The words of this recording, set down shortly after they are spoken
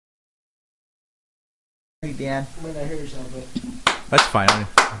Dan. You might not hear yourself, but That's fine.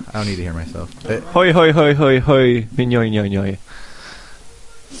 I don't need to hear myself. Hoi hoi hoi hoi hoi. Minoi noi noi.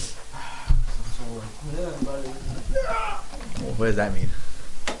 What does that mean?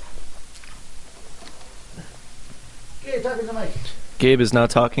 okay, talking to the mic. Gabe is now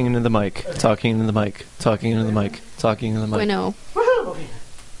talking into the mic. Talking into the mic. Talking into the mic. Talking into the mic. Bueno. Woohoo! Okay.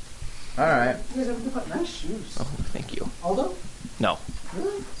 All right. You guys have nice shoes. Oh, thank you. Aldo? No.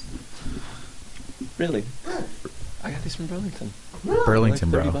 Really? Really? I got these from Burlington. Really?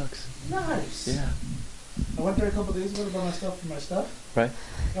 Burlington, like bro. $30. Nice. Yeah. I went there a couple days ago to buy my stuff for my stuff. Right.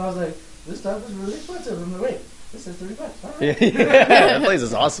 And I was like, this stuff is really expensive. I'm like, wait, this is $30. All right. Yeah. That place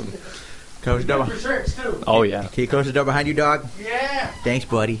is awesome. Coach For Dub. shirts, too. Oh yeah. Can you coach the door behind you, dog? Yeah. Thanks,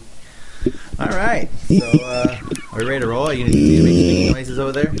 buddy. All right. So, are we ready to roll? Are you going to make speaking noises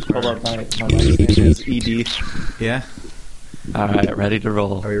over there? Hold up, my mic is ED. Yeah. All right, ready to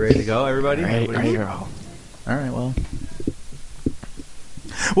roll. Are we ready to go, everybody? Ready What do you- to roll. All right, well.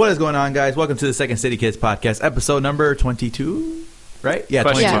 What is going on, guys? Welcome to the Second City Kids podcast, episode number 22, right? Yeah,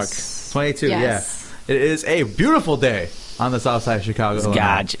 Question 22. mark. Yes. 22, Yes. yeah. It is a beautiful day on the south side of Chicago, It's Illinois,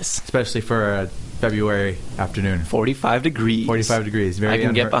 gorgeous. especially for a February afternoon. 45 degrees. 45 degrees. Very I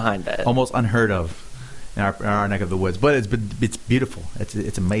can get unheard- behind that. Almost unheard of in our neck of the woods. But it's beautiful.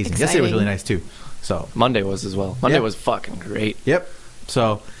 It's amazing. Yesterday was Exciting. really nice, too. So, Monday was as well. Monday Yep. was fucking great. yep.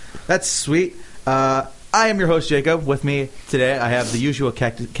 So, that's sweet. I am your host, Jacob. With me today, I have the usual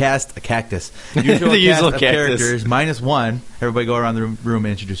cactus. The Usual usual cast of cactus. characters, minus one. Everybody go around the room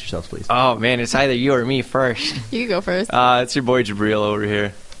and introduce yourselves, please. Oh man, it's either you or me first. You can go first. It's your boy Jabril over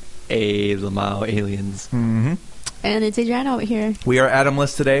here. Hey, Lamau aliens. Mm-hmm. And it's Adriana over here. We are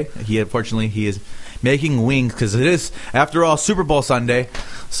Adamless today. He is making wings because it is, after all, Super Bowl Sunday.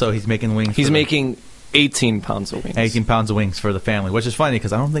 So he's making wings. He's for the- making 18 pounds of wings. 18 pounds of wings for the family, which is funny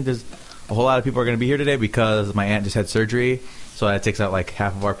because I don't think there's a whole lot of people are going to be here today because my aunt just had surgery. So that takes out like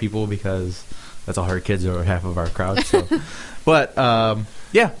half of our people because that's all her kids are half of our crowd. So. But,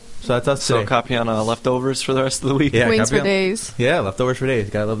 yeah. So that's us So today. copy on leftovers for the rest of the week. Yeah, Wings copy for on- days. Yeah, leftovers for days.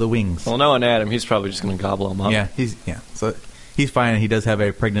 Gotta love the wings. Well, knowing Adam, he's probably just going to gobble them up. Yeah, So he's fine, and he does have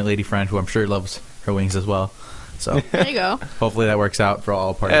a pregnant lady friend who I'm sure loves her wings as well. So There you go. hopefully that works out for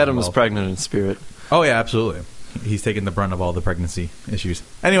all parties. Adam is involved. pregnant in spirit. Oh yeah, absolutely. He's taking the brunt of all the pregnancy issues.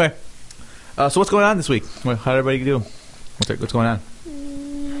 Anyway, so what's going on this week? How'd everybody do? What's going on?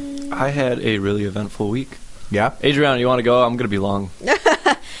 I had a really eventful week. Yeah. Adriana, you want to go? I'm going to be long.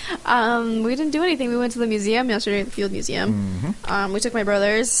 We didn't do anything. We went to the museum yesterday, the Field Museum. Mm-hmm. We took my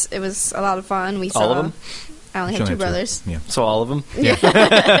brothers. It was a lot of fun. We saw All of them? I only have two brothers. Yeah. So all of them? Yeah.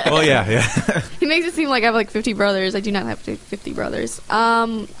 Well, yeah. He makes it seem like I have like 50 brothers. I do not have 50 brothers.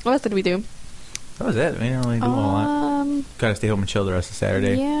 What else did we do? That was it. We didn't really do a whole lot. Gotta stay home and chill the rest of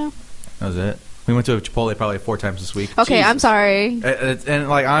Saturday. Yeah. That was it. We went to Chipotle probably 4 times this week. Okay, Jesus. I'm sorry. And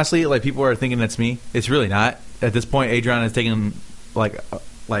like honestly, like people are thinking it's me. It's really not. At this point, Adriana is taking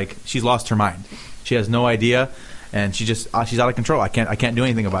like she's lost her mind. She has no idea, and she's out of control. I can't do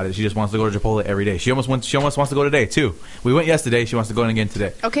anything about it. She just wants to go to Chipotle every day. She almost wants to go today too. We went yesterday. She wants to go in again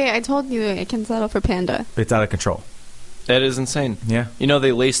today. Okay, I told you I can settle for Panda. It's out of control. That is insane. Yeah, You know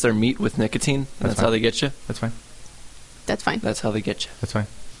they lace their meat with nicotine? That's fine. how they get you? that's fine. That's fine. That's how they get you. That's fine.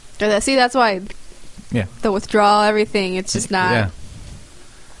 See, that's why Yeah. the withdrawal, everything, it's just not. Yeah.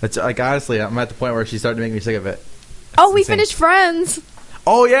 It's like honestly, I'm at the point where she's starting to make me sick of it. Oh, we insane. finished Friends.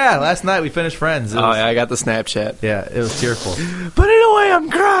 Oh yeah, last night we finished Friends. It Oh, was- yeah, I got the Snapchat. yeah, it was tearful. But in a way, I'm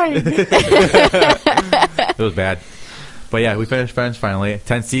crying. It was bad. But yeah, we finished Friends finally.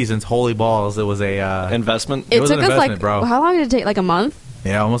 10 seasons, holy balls! It was a Investment? It was took an us investment, like, bro. how long did it take? Like a month?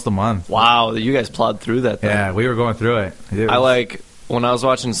 yeah, almost a month. Wow, you guys plowed through that, though. Yeah, we were going through it. When I was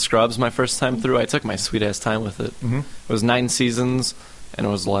watching Scrubs my first time through, I took my sweet-ass time with it. Mhm. It was 9 seasons, and it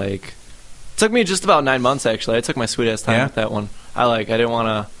was like... It took me just about 9 months, actually. I took my sweet-ass time Yeah? with that one. I didn't want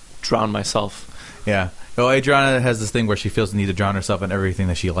to drown myself. Yeah. Well, Adriana has this thing where she feels the need to drown herself in everything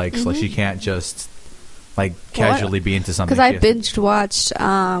that she likes. Like she can't just casually be into something. Because I binged watched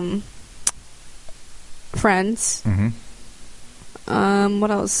Friends. Mm-hmm.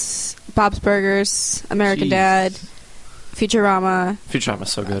 What else? Bob's Burgers, American Jeez. Dad, Futurama.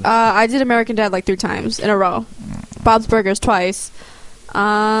 Futurama's so good. I did American Dad like 3 times in a row. Bob's Burgers twice. It's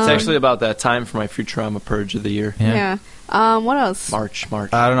actually about that time for my Futurama purge of the year. Yeah. Yeah. What else? March.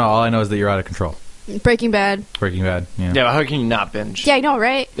 I don't know. All I know is that you're out of control. Breaking Bad. Breaking Bad. Yeah. Yeah, but how can you not binge? Yeah, I know,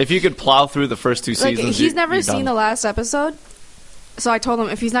 right? If you could plow through the first 2 Like seasons, he's never you're seen done. the last episode, so I told him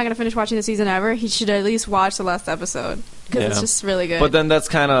if he's not going to finish watching the season ever, he should at least watch the last episode because it's Yeah. just really good. But then that's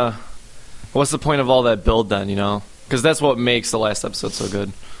kind of... What's the point of all that build then, you know? Because that's what makes the last episode so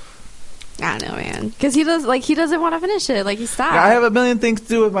good. I don't know, man. Because he doesn't want to finish it. Like, he stopped. I have a million things to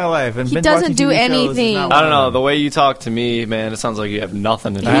do with my life, and He binge doesn't watching do TV shows is anything. not I one don't of know. them. The way you talk to me, man, it sounds like you have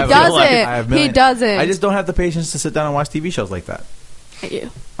nothing to do. I have- doesn't. I have He million- doesn't. I just don't have the patience to sit down and watch TV shows like that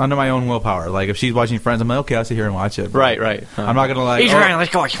You. under my own willpower. Like if she's watching Friends, I'm like, okay, I'll sit here and watch it. But Right. I'm not gonna like. Adriana, oh,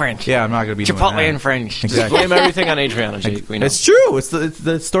 let's go watch Friends. yeah, I'm not gonna be doing Chipotle that. and Friends. Exactly. Just blame everything on Adriana, Jake. We know. It's true. It's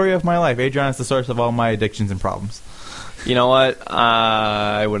the story of my life. Adriana is the source of all my addictions and problems. You know what?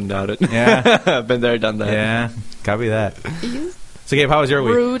 I wouldn't doubt it. Yeah. I've been there, done that. Yeah, copy that. You So, Gabe, how was your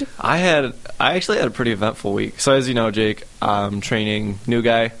week? rude. I actually had a pretty eventful week. So as you know, Jake, I'm training new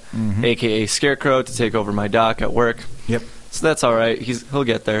guy, aka Scarecrow, to take over my doc at work. Yep. So that's all right. He'll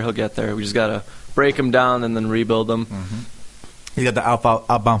get there. We just gotta break him down and then rebuild him. He's got the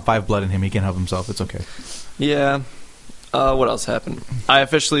outbound 5 blood in him. He can't help himself. It's okay. Yeah. What else happened? I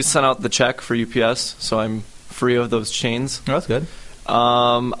officially sent out the check for UPS, so I'm free of those chains. Oh, that's good.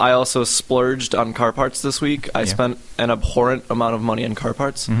 I also splurged on car parts this week. I Yeah. spent an abhorrent amount of money on car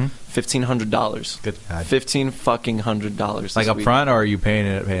parts. $1,500. Good God. $1,500. Like up front, or are you paying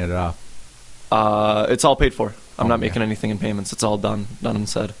it off? It's all paid for. I'm not Okay. making anything in payments. It's all done and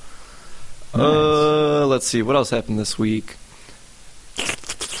said. Nice. Let's see. What else happened this week?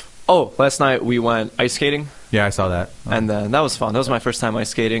 Oh, last night we went ice skating, Yeah, I saw that. and then that was fun. That was my first time ice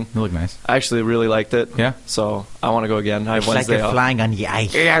skating. You look nice. I actually really liked it. Yeah. So I want to go again. I have Wednesday off. flying on the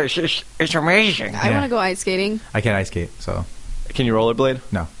ice. Yeah, it's amazing. I Yeah. want to go ice skating. I can't ice skate, so Can you rollerblade?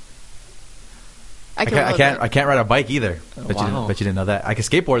 no. I can. I can't ride a bike either. Bet Wow. you didn't know that. I can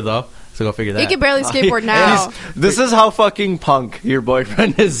skateboard though, so go figure that. He can barely skateboard now. This is how fucking punk your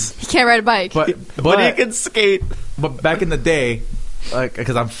boyfriend is. He can't ride a bike. but But he can skate. But back in the day, like,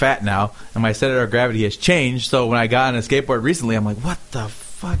 because I'm fat now and my center of gravity has changed, so when I got on a skateboard recently, I'm like, what the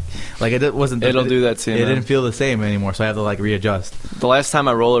fuck? Like it wasn't. It'll do that to you, It man. didn't feel the same anymore, so I have to like readjust. The last time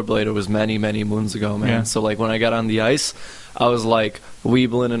I rollerbladed was many, many moons ago, man. Yeah. So like when I got on the ice, I was like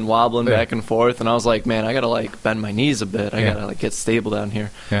weebling and wobbling Yeah. back and forth, and I was like, man, I gotta like bend my knees a bit. I Yeah. gotta like get stable down here.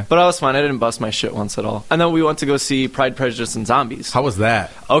 Yeah. But I was fine. I didn't bust my shit once at all. And then we went to go see Pride, Prejudice, and Zombies. How was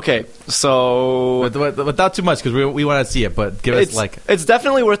that? Okay, so Without too much, because we want to see it, but give us it's like it's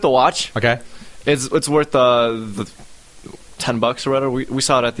definitely worth the watch. okay. It's worth the $10 or whatever. We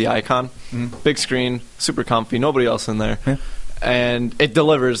saw it at the Icon, big screen, super comfy, nobody else in there. Yeah. And it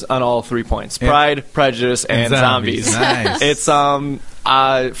delivers on all 3 points: Yeah. Pride, Prejudice, and Zombies. Nice. It's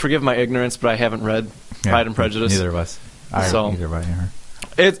forgive my ignorance, but I haven't read Yeah, Pride and Prejudice. Neither of us. So- Neither of us.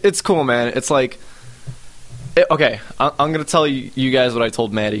 Yeah. It's cool, man. It's like okay, I'm gonna tell you guys what I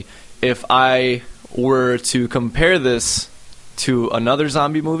told Maddie. If I were to compare this to another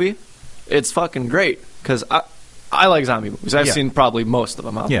zombie movie, it's fucking great because I like zombie movies. I've Yeah. seen probably most of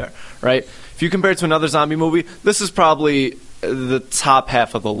them out Yeah. there, right? If you compare it to another zombie movie, this is probably the top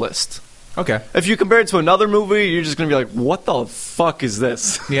half of the list. Okay. If you compare it to another movie, you're just gonna be like, "What the fuck is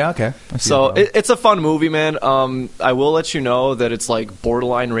this?" Yeah. Okay. I see So it, it's a fun movie, man. I will let you know that it's like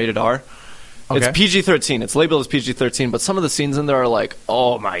borderline rated R. Okay. It's PG-13. It's labeled as PG-13, but some of the scenes in there are like,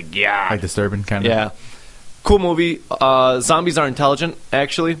 oh my god, like disturbing kind of. yeah. Cool movie. Zombies are intelligent,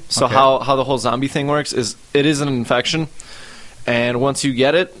 actually. So Okay. how the whole zombie thing works is it is an infection, and once you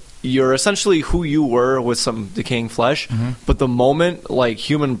get it, you're essentially who you were with some decaying flesh. But the moment like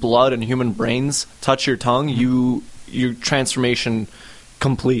human blood and human brains touch your tongue, your transformation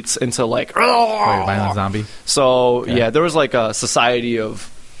completes into like Like a violent zombie. so Okay. yeah, there was like a society of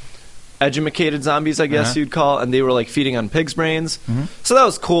educated zombies, I guess Uh-huh. you'd call, and they were like feeding on pigs' brains. Mhm. So that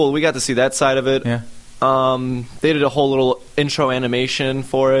was cool. We got to see that side of it. Yeah. They did a whole little intro animation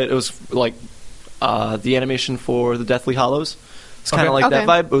for it. It was like the animation for the Deathly Hallows. It's kind of Okay. like that Okay.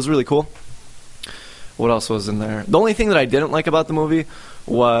 vibe. It was really cool. What else was in there? The only thing that I didn't like about the movie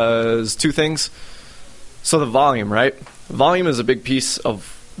was two things. So the volume, right? Volume is a big piece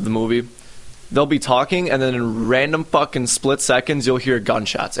of the movie. They'll be talking, and then in random fucking split seconds, you'll hear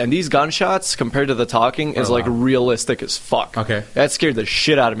gunshots. And these gunshots, compared to the talking, is Oh, like wow. realistic as fuck. Okay. That scared the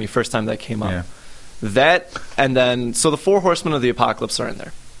shit out of me first time that came out. Yeah. That, and then, so the four horsemen of the apocalypse are in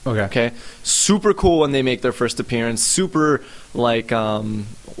there. Okay. Okay, super cool when they make their first appearance. Super like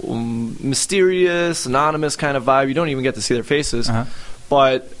mysterious, anonymous kind of vibe. You don't even get to see their faces, Uh-huh.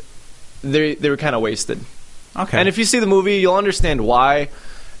 but they were kind of wasted. Okay. And if you see the movie, you'll understand why.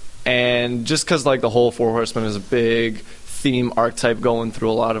 And just because like the whole Four Horsemen is a big theme archetype going through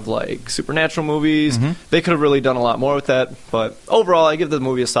a lot of like supernatural movies, Mhm. they could have really done a lot more with that. But overall, I give the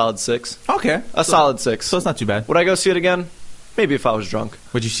movie a solid 6. Okay. A solid 6. So it's not too bad. Would I go see it again? Maybe if I was drunk.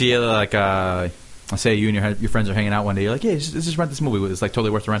 Would you see it like let's say you and your friends are hanging out one day, you're like, yeah, let's just rent this movie. It's like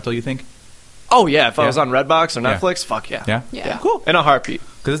totally worth the rental, you think? Oh yeah, if I Yeah. was on Redbox or Yeah. Netflix, fuck yeah. Yeah? Yeah. Cool. In a heartbeat.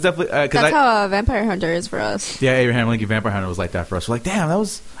 Because it's definitely... Cause That's how Vampire Hunter is for us. Yeah, Abraham Lincoln Vampire Hunter was like that for us. We're like, damn,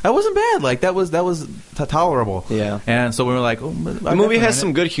 that wasn't bad. Like, that was tolerable. Yeah. And so we were like, oh, The movie has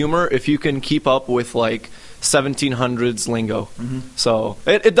some good humor if you can keep up with like 1700s lingo. So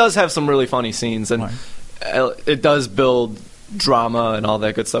it does have some really funny scenes, and it does build drama and all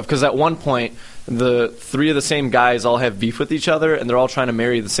that good stuff. Because at one point, the three of the same guys all have beef with each other, and they're all trying to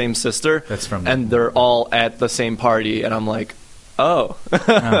marry the same sister. That's from and they're all at the same party, and I'm like, oh,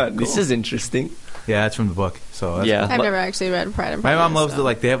 this is interesting. Yeah, that's from the book. So that's Yeah. cool. I've But- never actually read Pride and My Prejudice. mom loves so. it.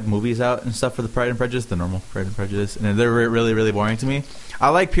 Like, they have movies out and stuff for the Pride and Prejudice, the normal Pride and Prejudice, and they're really, really boring to me. I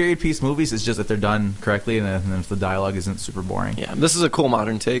like period piece movies. It's just that they're done correctly, and then if the dialogue isn't super boring. Yeah, this is a cool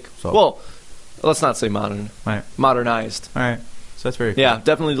modern take. So- Well, let's not say modern. Right. Modernized. All right. So that's very cool. Yeah,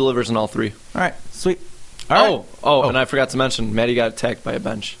 definitely delivers in all three. All right. Sweet. All right. Oh, and I forgot to mention, Maddie got attacked by a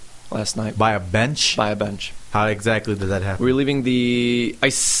bench last night. By a bench? By a bench. How exactly did that happen? We were leaving the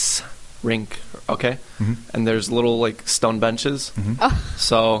ice rink, okay? Mhm. And there's little, like, stone benches. Mhm.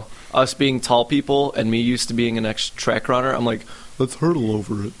 So, us being tall people and me used to being an ex-track runner, I'm like, let's hurdle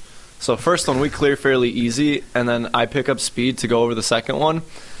over it. So, first one, we clear fairly easy, and then I pick up speed to go over the second one.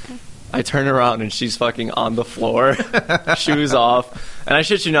 I turn around, and she's fucking on the floor, shoes off. And I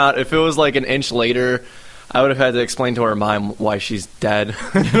shit you not, if it was, like, an inch later... I would have had to explain to her mom why she's dead.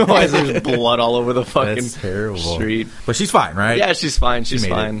 Why there's blood all over the fucking That's terrible. street. But she's fine, right? Yeah, she's fine. She's made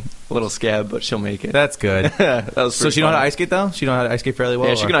it. fine. A little scab, but she'll make it. That's good. That was So pretty she know how to fun. ice skate, though? She know how to ice skate fairly well?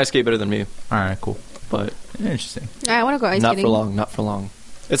 Yeah, she or- can ice skate better than me, All right, cool. but Interesting. I want to go ice not skating. for long. Not for long.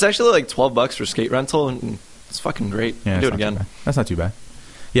 It's actually like $12 for skate rental, and it's fucking great. Yeah, Do it's it not too again. bad. That's not too bad.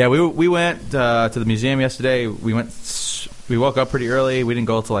 Yeah, we went to the museum yesterday. We woke up pretty early. We didn't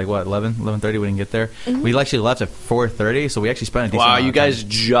go till like what 11:30. We didn't get there. Mm-hmm. We actually left at 4:30, so we actually spent a decent Wow, amount you of time. guys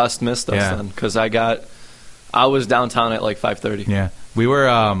just missed us Yeah. then, because I was downtown at like 5:30. Yeah, we were.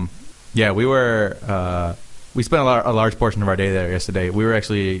 We spent a large portion of our day there yesterday. We were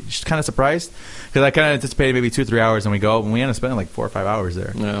actually just kind of surprised because I kind of anticipated maybe 2-3 hours, and we go, and we ended up spending like 4 or 5 hours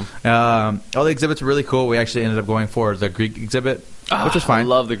there. Yeah. All the exhibits were really cool. We actually ended up going for the Greek exhibit, which was fine. I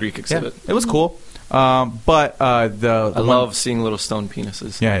love the Greek Yeah, exhibit. it was cool. But the I love seeing little stone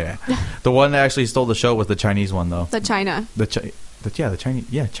penises. Yeah. The one that actually stole the show was the Chinese one, though. The China. The Chinese.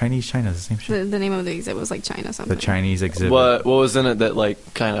 Yeah, Chinese China is the same shit. The name of the exhibit was like China something. The Chinese exhibit. What was in it that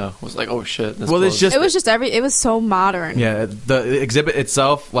like kind of was like, oh shit? This Well, it's blows. just It was just it was so modern. yeah. The exhibit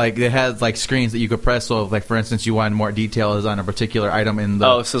itself, like it had like screens that you could press. So, like for instance, you wanted more details on a particular item in the.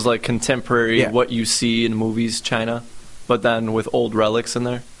 Oh, so it's like contemporary, Yeah. what you see in movies, China, but then with old relics in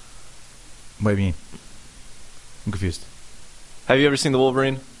there. What do you mean? I'm confused. Have you ever seen the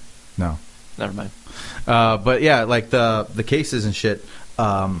Wolverine? No. Never mind. But yeah, like the cases and shit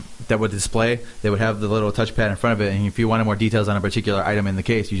that would display, they would have the little touchpad in front of it, and if you wanted more details on a particular item in the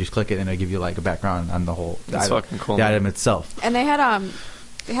case, you just click it, and it'll give you like a background on the whole That's item, fucking cool. the item itself. And they had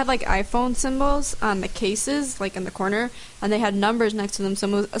like iPhone symbols on the cases, like in the corner, and they had numbers next to them.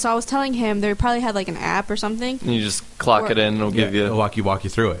 So I was telling him they probably had like an app or something. And you just clock it in, and it'll give It'll you. walk you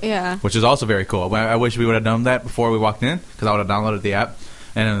through it. Yeah. Which is also very cool. I wish we would have done that before we walked in, because I would have downloaded the app.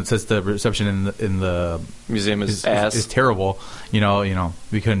 And it says the reception in the Museum is ass. is terrible. You know,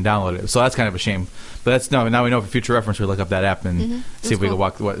 we couldn't download it, so that's kind of a shame. But that's now we know for future reference, we look up that app and see That's if we cool. can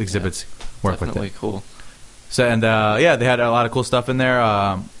walk what exhibits work Definitely with it. cool. So and yeah, they had a lot of cool stuff in there.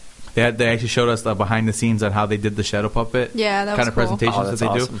 They actually showed us the behind the scenes on how they did the shadow puppet. Yeah, that kind was of cool. presentations Oh, that that's they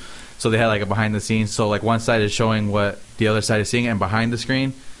awesome. do. So they had like a behind the scenes. So like one side is showing what the other side is seeing, and behind the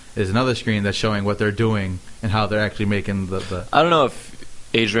screen is another screen that's showing what they're doing and how they're actually making the I don't know if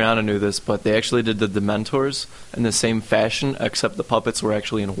Adriana knew this, but they actually did the Dementors in the same fashion, except the puppets were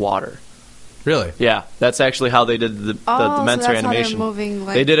actually in water. really. Yeah, that's actually how they did the Oh, so Dementor that's how they're animation. moving,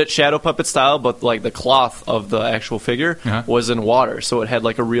 like- They did it shadow puppet style, but like the cloth of the actual figure Uh-huh. was in water, so it had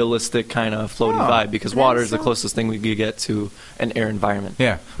like a realistic kind of floaty Oh, vibe, because that water is is the so- closest thing we could get to an air environment.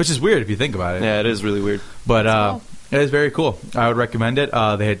 Yeah, which is weird if you think about it. Yeah, it is really weird. But cool. it is very cool. I would recommend it.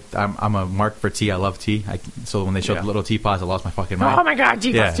 They had, I'm a mark for tea. I love tea. So when they showed Yeah. the little teapots, I lost my fucking mind. Oh my god,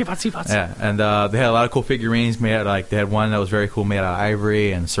 Yeah. teapots. Yeah, and they had a lot of cool figurines made out. Like they had one that was very cool, made out of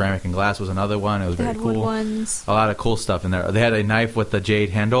ivory, and ceramic and glass was another one. It was They very had cool. wood ones. A lot of cool stuff in there. They had a knife with the jade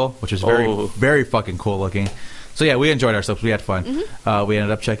handle, which was very, Oh. very fucking cool looking. So yeah, we enjoyed ourselves. We had fun. We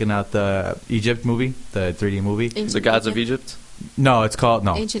ended up checking out the Egypt movie, the 3D movie. Ancient The Gods of Egypt. No, it's called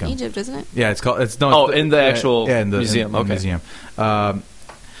no. Ancient no. Egypt, isn't it? Yeah, it's called. It's no. Oh, it's in the actual in the museum, in the okay. museum.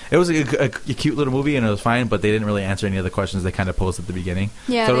 It was a cute little movie, and it was fine, but they didn't really answer any of the questions they kind of posed at the beginning.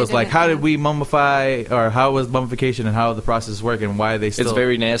 Yeah, so it they was like, didn't, how yeah. did we mummify, or how was mummification, and how the process work, and why they still... It's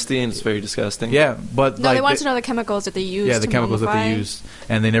very nasty and it's very disgusting. Yeah, but No, like... they wanted to know the chemicals that they used. yeah, the to chemicals that mummify. they used,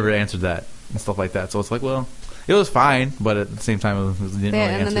 and they never answered that, and stuff like that. So it's like, well, it was fine, but at the same time, it didn't really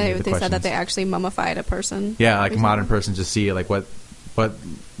And answer then any of the they questions. said that they actually mummified a person. Yeah, like a recently. modern person just see like what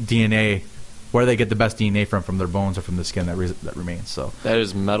DNA, where they get the best DNA from their bones or from the skin that remains. So That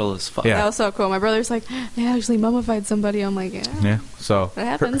is metal as fuck. Yeah. That was so cool. My brother's like, they actually mummified somebody. I'm like, yeah. yeah, so That her,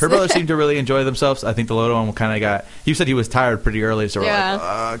 happens. her brothers seemed to really enjoy themselves. I think the little one kind of got. He said he was tired pretty early, so we're Yeah.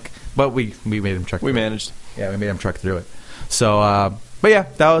 like, fuck. But we made him truck. We through it. managed. Yeah, we made him truck through it. So, but yeah,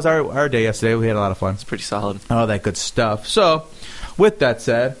 that was our day yesterday. We had a lot of fun. It's pretty solid. All that good stuff. So, with that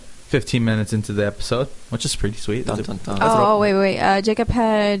said, 15 minutes into the episode, which is pretty sweet. Dun, dun, dun. Oh, wait. Jacob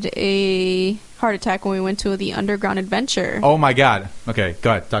had a heart attack when we went to the Underground Adventure. Oh my god. Okay,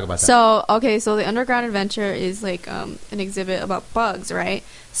 go ahead. Talk about that. So the Underground Adventure is like an exhibit about bugs, right?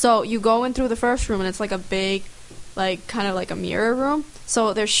 So you go in through the first room, and it's like a big, like kind of like a mirror room.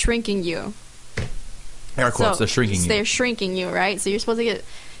 So they're shrinking you. Air quotes, So they're shrinking you. They're shrinking you, right? So you're supposed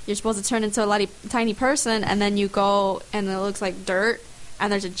to turn into a tiny person, and then you go, and it looks like dirt, and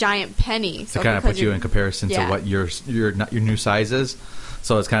there's a giant penny. To kind of put you in comparison to Yeah. what your new size is.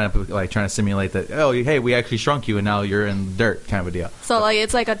 So it's kind of like trying to simulate that, oh, hey, we actually shrunk you, and now you're in dirt kind of a deal. So like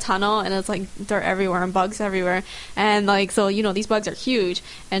it's like a tunnel, and it's like dirt everywhere and bugs everywhere, and like so these bugs are huge.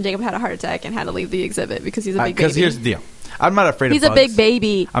 And Jacob had a heart attack and had to leave the exhibit because he's a big baby. Because here's the deal. I'm not afraid He's of a bugs. big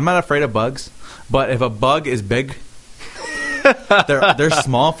baby. I'm not afraid of bugs, but if a bug is big, they're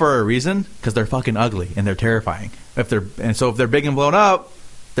small for a reason because they're fucking ugly and they're terrifying. If they're big and blown up,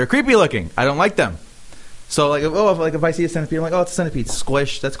 they're creepy looking. I don't like them. So like if I see a centipede, I'm like, oh, it's a centipede,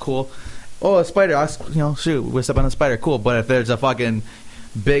 squish, that's cool. Oh, a spider, shoot, we step on a spider, cool. But if there's a fucking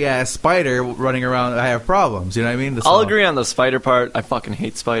big ass spider running around, I have problems. You know what I mean? I'll agree on the spider part. I fucking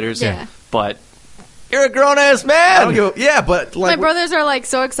hate spiders. Yeah. But you're a grown ass man. I don't give yeah, but like My brothers are like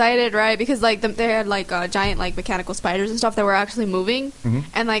so excited, right? Because like they had like giant like mechanical spiders and stuff that were actually moving,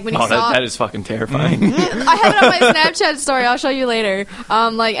 and like when he Oh, saw that is fucking terrifying. I have it on my Snapchat story. I'll show you later.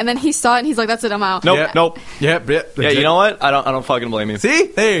 And then he saw it and he's like, "That's it, I'm out." Nope, Yeah. nope. Yep. Yeah, you know what? I don't fucking blame you. See,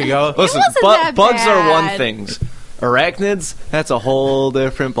 there you go. Listen, wasn't that bugs are one bad. thing. Arachnids, that's a whole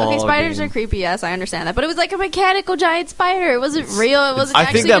different ball. Okay, spiders game. are creepy. Yes, I understand that, but it was like a mechanical giant spider. It wasn't real. It wasn't. I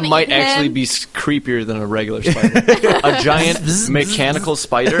actually think that gonna might eat him. actually be creepier than a regular spider. A giant mechanical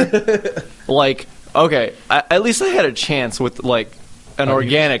spider. Like, okay, at least I had a chance with like an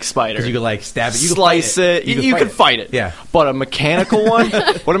organic spider. Because you could like stab it, you could Slice fight it. You could fight it. Yeah. But a mechanical one,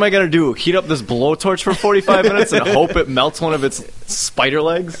 what am I gonna do? Heat up this blowtorch for 45 minutes and hope it melts one of its spider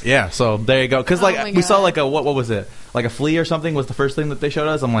legs? Yeah, so there you go. Because Oh my like we saw God. like a what was it? Like a flea or something was the first thing that they showed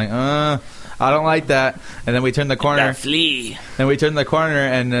us. I'm like, I don't like that. And then we turned the corner. flea. Then we turned the corner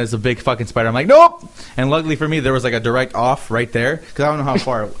and there's a big fucking spider. I'm like, nope. And luckily for me, there was like a direct off right there because I don't know how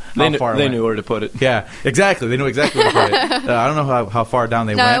far. They it went. knew where to put it. Yeah, exactly. They knew exactly where to put it. I don't know how far down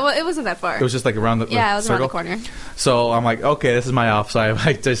they No, went. it wasn't that far. It was just like around the yeah, it was circle. around the corner. So I'm like, okay, this is my off. So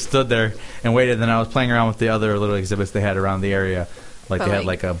I just stood there and waited. Then I was playing around with the other little exhibits they had around the area. Like But, they had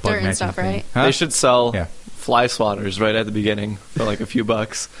like, like a bug dirt and matching stuff, thing. right? Huh? They should sell Yeah. fly swatters right at the beginning for like a few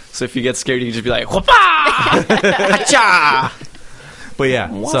bucks. So if you get scared, you can just be like, "Whoopah! Hacha!" But yeah,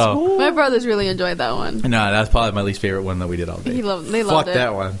 so My brothers really enjoyed that one. no, that's probably my least favorite one that we did all day. They Fuck loved it.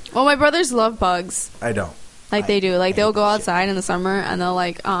 that one. Well, my brothers love bugs. I don't. Like they do. Like I they'll hate go that shit. outside in the summer and they'll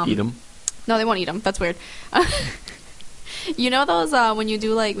like Eat them. No, they won't eat them. That's weird. You know those when you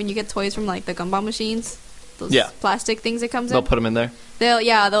get toys from like the gumball machines, those Yeah. plastic things that comes They'll in. put them in there. They'll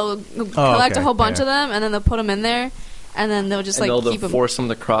collect okay, a whole bunch yeah. of them and then they'll put them in there, and then they'll just And like they'll keep them. force them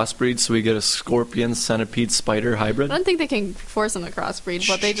to crossbreed so we get a scorpion, centipede, spider I hybrid. don't think they can force them to crossbreed,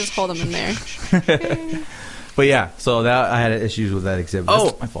 but they just hold them in there. But yeah, so that I had issues with that exhibit. Oh,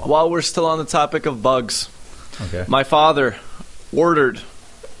 That's my fault. while we're still on the topic of bugs, Okay. my father ordered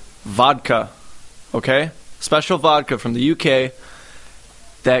vodka, okay? Special vodka from the UK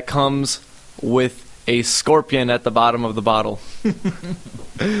that comes with a scorpion at the bottom of the bottle.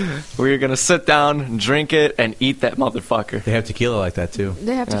 We're going to sit down, drink it, and eat that motherfucker. They have tequila like that too.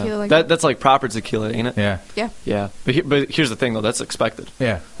 They have to Yeah. feel like That's like proper tequila, ain't it? Yeah. yeah. Yeah. But here's the thing, though. That's expected.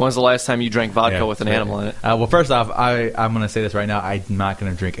 Yeah. When's the last time you drank vodka Yeah, with an right. animal in it? Well, first off, I'm going to say this right now. I'm not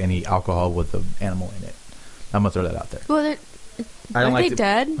going to drink any alcohol with an animal in it. I'm going to throw that out there. Well, I don't aren't they to-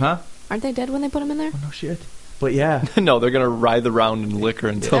 dead? Huh? Aren't they dead when they put them in there? Oh, no shit. But yeah. No, they're going to ride around in liquor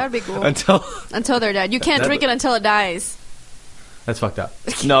until... That'd be cool. Until... Until they're dead. You can't That- drink it until it dies. That's fucked up.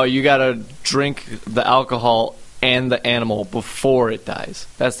 No, you got to drink the alcohol and the animal before it dies.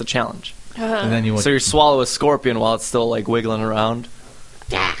 That's the challenge. And then you So you swallow a scorpion while it's still like wiggling around,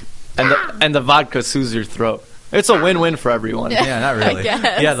 and the vodka soothes your throat. It's a win-win for everyone. yeah, not really. I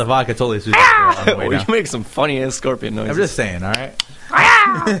guess. Yeah, the vodka totally suits it on the way You down. make some funny ass scorpion noises. I'm just saying, all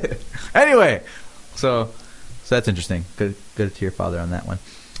right. Anyway, so that's interesting. Good to your father on that one.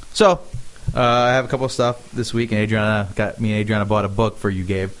 So I have a couple of stuff this week, and me and Adriana bought a book for you,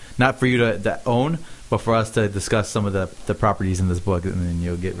 Gabe. Not for you to own, but for us to discuss some of the properties in this book, and then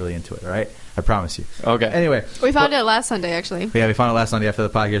you'll get really into it. All right, I promise you. Okay. Anyway, We found it last Sunday, actually. yeah, we found it last Sunday after the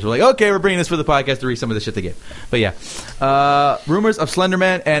podcast. We're like, okay, we're bringing this for the podcast to read some of the shit they gave. But yeah, rumors of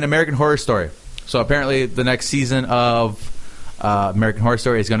Slenderman and American Horror Story. So apparently, the next season of American Horror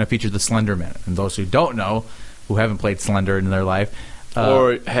Story is going to feature the Slenderman. And those who don't know, who haven't played Slender in their life,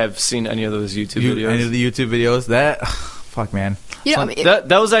 Or have seen any of those YouTube videos. any of the YouTube videos, that fuck, man. You know,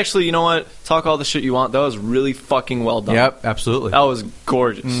 That was actually, you know what? Talk all the shit you want. That was really fucking well done. Yep, absolutely. That was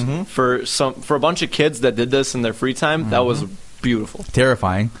gorgeous. Mhm. For a bunch of kids that did this in their free time, that was beautiful.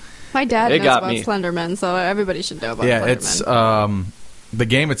 Terrifying. my dad It knows got about me. Slenderman, so everybody should know about Yeah, Slenderman. it's the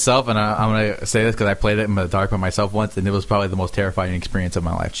game itself, and I'm going to say this because I played it in the dark by myself once, and it was probably the most terrifying experience of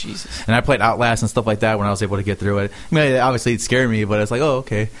my life. Jesus. And I played Outlast and stuff like that when I was able to get through it. I mean, obviously it scared me, but it's like, oh,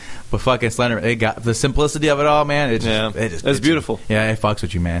 okay. But fucking Slenderman, it got the simplicity of it all, man. It just, It's beautiful. Yeah, it fucks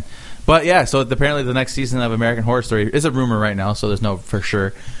with you, man. But yeah, so apparently the next season of American Horror Story is a rumor right now, so there's no for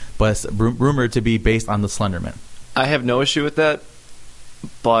sure, but it's rumored to be based on the Slenderman. I have no issue with that,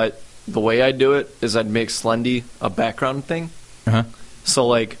 but the way I do it is I'd make Slendy a background thing. Uh-huh. So,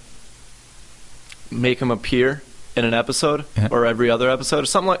 like, make him appear in an episode Yeah. or every other episode or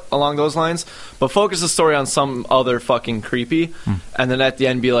something like along those lines, but focus the story on some other fucking creepy, and then at the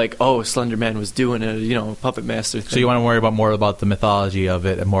end be like, oh, Slender Man was doing a puppet master thing. So you want to worry more about the mythology of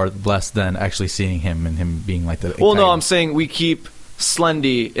it and less than actually seeing him and him being like the Well, no, I'm antagonist. saying we keep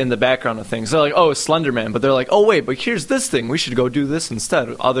Slendy in the background of things. They're like, oh, it's Slender Man, but they're like, oh, wait, but here's this thing. We should go do this instead.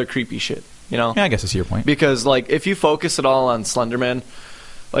 Other creepy shit, Yeah, I guess I see your point. Because, like, if you focus it all on Slender Man,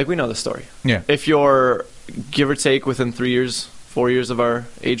 like, we know the story. Yeah. If you're, give or take, within 3 years, 4 years of our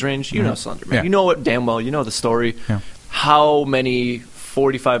age range, you know Slender Man. Yeah. You know it damn well. You know the story. Yeah. How many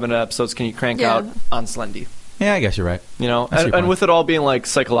 45-minute episodes can you crank Yeah. out on Slendy? Yeah, I guess you're right. You know? I see your And point. with it all being, like,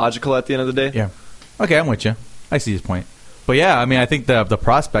 psychological at the end of the day. Yeah. Okay, I'm with you. I see his point. But yeah, I mean, I think the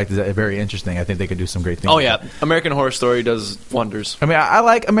prospect is very interesting. I think they could do some great things. Oh, with yeah. it. American Horror Story does wonders. I mean, I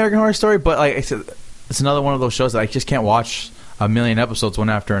like American Horror Story, but like I said, it's another one of those shows that I just can't watch a million episodes one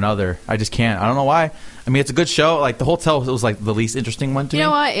after another. I just can't. I don't know why. I mean, it's a good show. Like the Hotel was like the least interesting one to You me.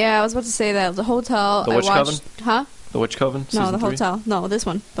 know what? Yeah, I was about to say that. The Hotel, The I Witch watched... Huh? The Witch Coven? No, season the 3? Hotel. No, this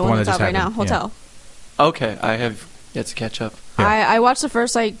one. The, one one that that's just out right now. happened, yeah. Hotel. Okay, I have yet to catch up. Yeah. I watched the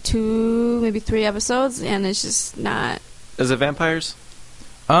first, 2, maybe 3 episodes, and it's just not... Is it vampires?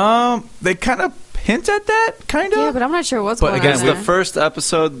 They kind of hint at that, kind of. Yeah, but I'm not sure what's But going again, on Is there. the first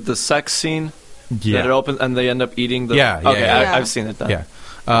episode the sex scene that it opens and they end up eating the... Yeah, yeah, Okay, yeah. I've seen it then. Yeah.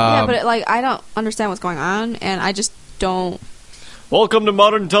 Yeah, but I don't understand what's going on, and I just don't... Welcome to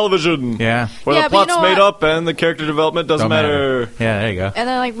modern television. Yeah. Where Yeah, the but you plot's know made what? up and the character development doesn't Don't matter. Yeah, there you go. And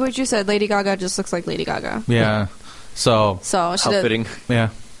then, like what you said, Lady Gaga just looks like Lady Gaga. Yeah. So, So, she How did... fitting. yeah.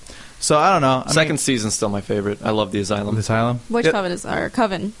 So, I don't know. I Second mean, season's still my favorite. I love The Asylum. the Asylum. Which Yeah, Coven is... Or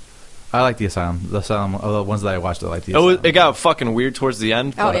Coven. I like the Asylum. The Asylum, the ones that I watched, I like the It, was, Asylum. it got fucking weird towards the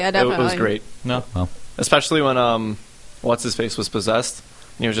end. Oh, but yeah, It was definitely. great. No? Well. Especially when, what's-his-face was possessed.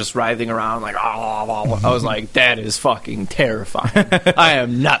 And he was just writhing around like, I was like, that is fucking terrifying. I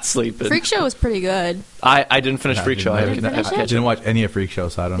am not sleeping. Freak Show was pretty good. I didn't finish No, Freak Show. I didn't haven't finish haven't it? catch Didn't watch any of Freak Show,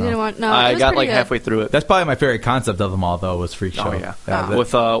 so I don't You didn't know. want... No, it I was got pretty like good. halfway through it. That's probably my favorite concept of them all, though, was Freak Show. Oh, yeah. that-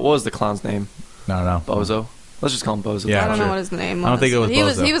 With, what was the clown's name? no, no. Bozo? Let's just call him Bozo. Yeah, I don't sure. know what his name was. I don't think it was he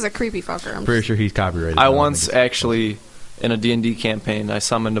was Bozo. he was a creepy fucker. I'm Pretty just- sure he's copyrighted. I don't once think it's- actually, in a D&D campaign, I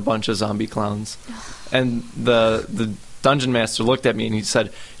summoned a bunch of zombie clowns. And the dungeon master looked at me and he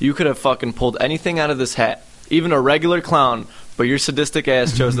said, you could have fucking pulled anything out of this hat, even a regular clown, but your sadistic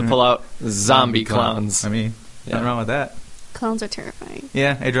ass chose to pull out zombie clowns. I mean, nothing Yeah. wrong with that. Clowns are terrifying.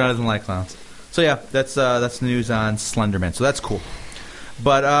 Yeah, Adriana doesn't like clowns. So yeah, that's news on Slenderman. So that's cool.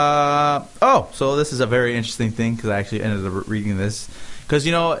 But so this is a very interesting thing because I actually ended up reading this because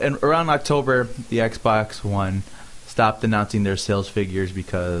around October the Xbox One stopped announcing their sales figures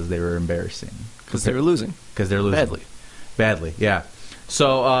because they were embarrassing Because they were losing. because they're losing badly. Yeah.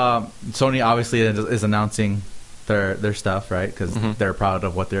 So Sony obviously is announcing their stuff, right? Because they're proud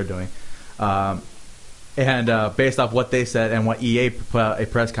of what they're doing. And based off what they said and what EA put out a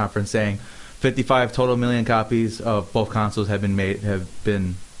press conference saying, 55 total million copies of both consoles have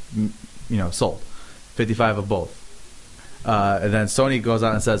been sold. 55 of both. And then Sony goes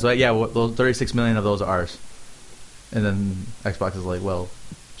out and says, well, yeah, well, those 36 million of those are ours. And then Xbox is like, well,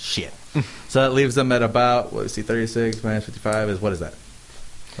 shit. So that leaves them at about, let's see, 36 minus 55 is, what is that?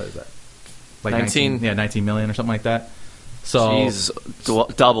 What is that? Like 19. Yeah, 19 million or something like that. So,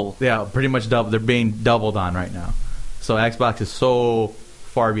 Jeez, double. yeah, pretty much double. They're being doubled on right now. So Xbox is so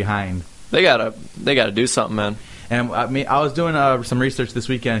far behind. They gotta do something, man. And I mean, I was doing some research this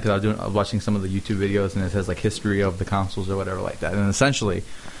weekend because I was watching some of the YouTube videos, and it says like history of the consoles or whatever like that. And essentially,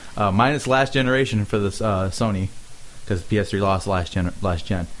 minus last generation for this Sony, because PS3 lost last gen.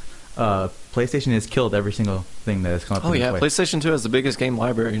 PlayStation has killed every single thing that has come up. Oh in yeah, this way. PlayStation 2 has the biggest game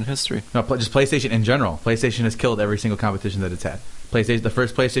library in history. No, just PlayStation in general. PlayStation has killed every single competition that it's had. PlayStation, the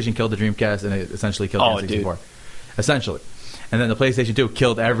first PlayStation killed the Dreamcast, and it essentially killed the N64. Essentially, and then the PlayStation 2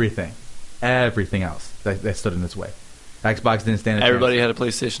 killed everything else that stood in its way. Xbox didn't stand a Everybody chance. had a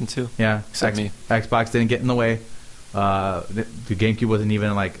PlayStation 2. Yeah, Except me. Xbox didn't get in the way. The GameCube wasn't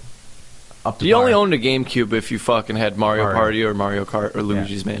even like up to You par. only owned a GameCube if you fucking had Mario Mario. Party or Mario Kart or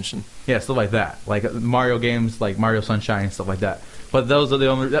Luigi's Mansion. Yeah, stuff like that. Like Mario games, like Mario Sunshine, stuff like that. But those are the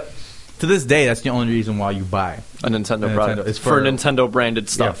only... to this day, that's the only reason why you buy. A Nintendo A product. Nintendo. It's for for- Nintendo branded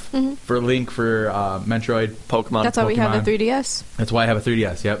stuff. Yeah. For Link, for Metroid. Pokemon. That's why we have Pokemon. the 3DS. That's why I have a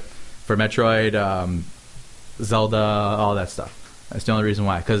 3DS, yep. For Metroid, Zelda, all that stuff. That's the only reason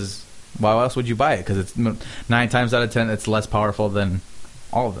why. Because why else would you buy it? Because it's 9 times out of 10, it's less powerful than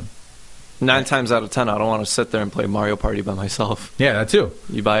all of them. 9 times out of 10, I don't want to sit there and play Mario Party by myself. Yeah, that too.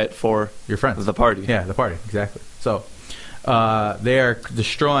 You buy it for Your friends. the party. Yeah, the party, exactly. So, they are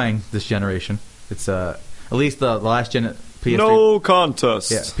destroying this generation. It's at least the last gen PS3. No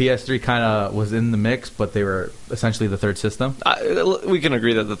contest. Yeah, PS3 kind of was in the mix, but they were essentially the third system. We can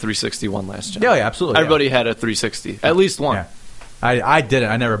agree that the 360 won last gen. Yeah, yeah, absolutely. Everybody had a 360. At least one. Yeah. I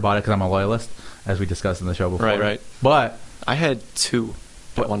didn't. I never bought it because I'm a loyalist, as we discussed in the show before. Right. But I had 2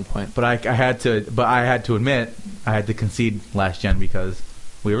 at one point. I had to admit I had to concede last gen because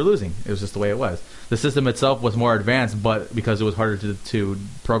we were losing. It was just the way it was. The system itself was more advanced, but because it was harder to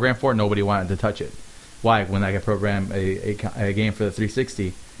program for, nobody wanted to touch it. Why? When I could program a game for the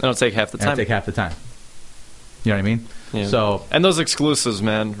 360, It'll take half the and it'd time. take half the time. You know what I mean? Yeah. So And those exclusives,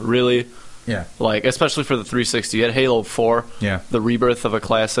 man, really, yeah, like, especially for the 360. You had Halo 4, yeah. the rebirth of a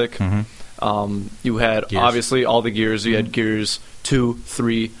classic. Mm-hmm. You had, Gears. obviously, all the Gears. You had Gears 2,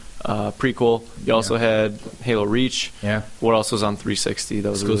 3, prequel. You also had Halo Reach. Yeah. What else was on 360? That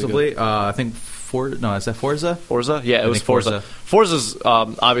was really Exclusively, good? I think is that Forza? Forza? Yeah, it I was think Forza. Forza's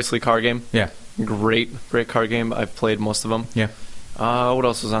obviously a car game. Yeah, Great car game. I've played most of them. yeah. What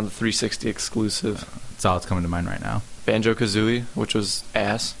else was on the 360 exclusive? That's all that's coming to mind right now. Banjo-Kazooie, which was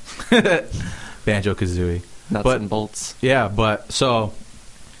ass. Banjo-Kazooie. Nuts But- and bolts. Yeah, but so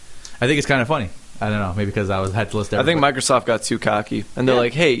I think it's kind of funny. I don't know, maybe because had to list I think everybody. Microsoft got too cocky. And they're Yeah.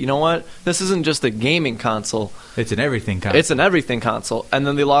 like, hey, you know what? This isn't just a gaming console. It's an everything kind. It's an everything console. And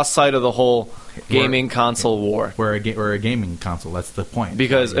then they lost sight of the whole gaming console war. we're a gaming console. That's the point.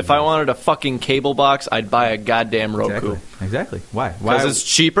 Because if I wanted a fucking cable box, I'd buy a goddamn Roku. Exactly. Why? Because it's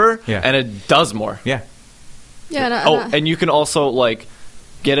cheaper Yeah. and it does more. Yeah. Yeah. And Oh, and you can also, like,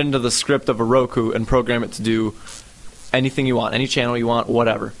 get into the script of a Roku and program it to do anything you want, any channel you want,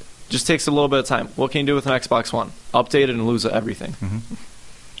 whatever. Just takes a little bit of time. What can you do with an Xbox One? Update it and lose everything.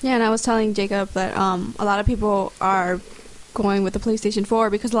 Yeah, and I was telling Jacob that a lot of people are going with the PlayStation 4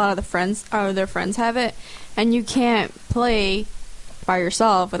 because a lot of their friends have it, and you can't play by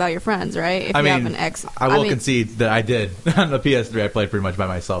yourself without your friends, right? If I you mean, have an X, I will concede that I did on the PS3. I played pretty much by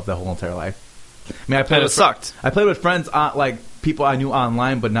myself the whole entire life. I mean, I played And it with sucked. I played with friends, like people I knew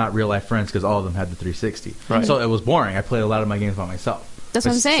online, but not real life friends because all of them had the 360. Right. So it was boring. I played a lot of my games by myself. That's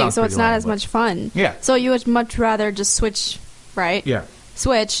what I'm Which saying. sounds So it's pretty not lame, as but- much fun. Yeah. So you would much rather just switch, right? Yeah.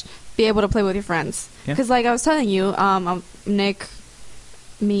 Switch, be able to play with your friends. Yeah. Because, like I was telling you, Nick,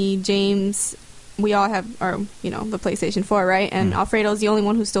 me, James, we all have the PlayStation 4, right? And Alfredo's the only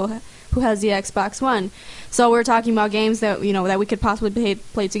one who has the Xbox One. So we're talking about games that that we could possibly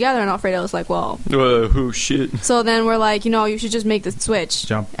play together, and Alfredo was like, well. Who shit? So then we're like, you should just make the switch.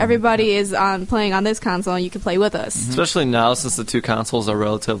 Jump. Everybody is playing on this console, and you can play with us. Especially now, since the two consoles are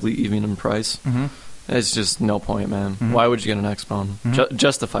relatively even in price. Mm-hmm. It's just no point, man. Mhm. Why would you get an Xbox?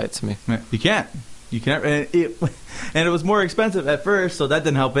 Justify it to me. You can't. You can't. And it was more expensive at first, so that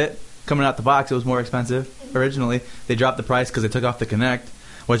didn't help it. Coming out the box, it was more expensive originally. They dropped the price because they took off the Kinect,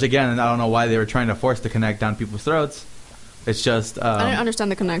 which again, I don't know why they were trying to force the Kinect down people's throats. It's just I didn't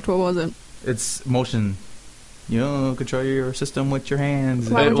understand the Kinect. What was it? it's motion. You control your system with your hands.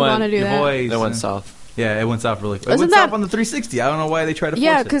 Why would you want to do your that? voice. They went and- south. Yeah, it went south really quick. It Isn't went that- south on the 360. I don't know why they tried to force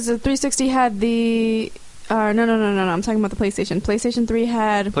Yeah, it. because the 360 had the. No. I'm talking about the PlayStation. PlayStation 3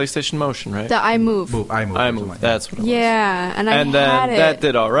 had PlayStation Motion, right? the iMove. iMove. That's what it was. Yeah, and I And had then it. that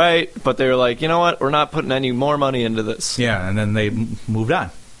did all right, but they were like, you know what? We're not putting any more money into this. Yeah, and then they moved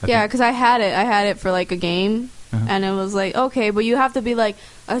on. Yeah, because I had it. I had it for like a game, Uh-huh. and it was like, okay, but you have to be like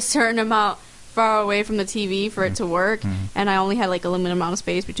a certain amount far away from the TV for it to work, and I only had like a limited amount of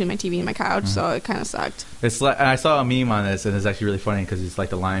space between my TV and my couch, so it kind of sucked. It's like, and I saw a meme on this, and it's actually really funny because it's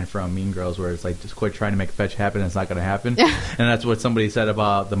like the line from Mean Girls where it's like, just quit trying to make fetch happen, and it's not going to happen. And that's what somebody said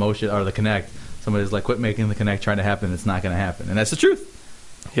about the motion or the Kinect. Somebody's like, quit making the Kinect trying to happen, it's not going to happen, and that's the truth.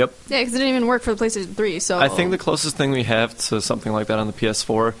 Yep. Yeah, because it didn't even work for the PlayStation 3. So I think the closest thing we have to something like that on the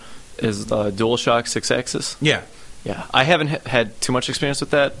PS4 is the DualShock 6-axis. Yeah, Yeah, I haven't had too much experience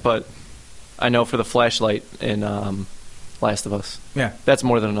with that, but I know for the flashlight in Last of Us, yeah, that's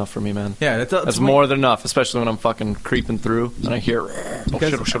more than enough for me, man. yeah. That's more than enough, especially when I'm fucking creeping through and I hear,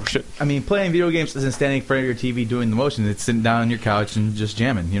 oh shit. I mean, playing video games isn't standing in front of your TV doing the motion. It's sitting down on your couch and just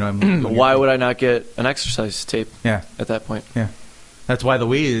jamming. You know what I mean? Why would I not get an exercise tape Yeah, at that point? yeah. That's why the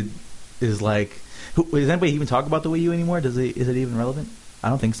Wii is like. Does anybody even talk about the Wii U anymore? Is it even relevant? I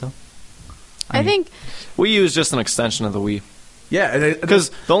don't think so. I mean, think Wii U is just an extension of the Wii. Yeah, Because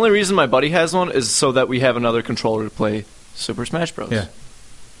the only reason my buddy has one is so that we have another controller to play Super Smash Bros. Yeah.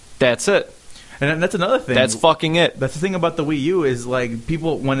 That's it. and that's another thing. That's fucking it. That's the thing about the Wii U is like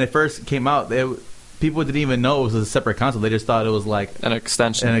people when it first came out, people didn't even know it was a separate console. They just thought it was like An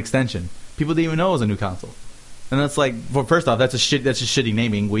extension. an extension. People didn't even know it was a new console. And that's like, well, first off, that's just shitty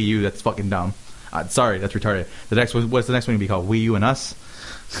naming. Wii U, that's fucking dumb. Sorry, that's retarded. The next one, what's the next one gonna be called? Wii U and Us.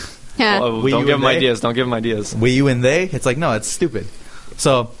 yeah. Oh, Wii U don't give and them they? ideas. Don't give them ideas. Wii U and they. It's like no, it's stupid.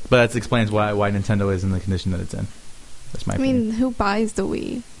 So, but that explains why Nintendo is in the condition that it's in. That's my I opinion. mean, who buys the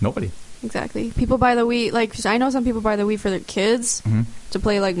Wii? Nobody. Exactly. People buy the Wii. Like I know some people buy the Wii for their kids Mhm. to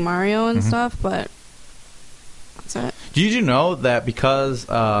play like Mario and stuff, but that's it. Did you know that because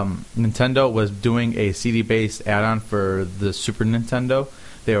Nintendo was doing a CD-based add-on for the Super Nintendo,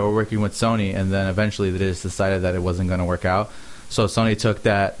 they were working with Sony, and then eventually they just decided that it wasn't going to work out. So Sony took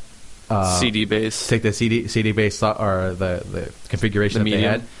that CD base. take the CD-based or the configuration The that they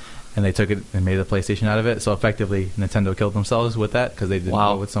medium. had, and they took it and made a PlayStation out of it. So effectively, Nintendo killed themselves with that because they didn't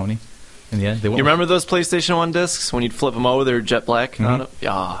Wow. go with Sony. In the end, they You went remember those PlayStation 1 discs when you'd flip them over? They were jet black on Mhm. it?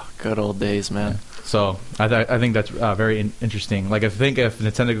 Yeah, good old days, man. So I think that's very interesting. Like if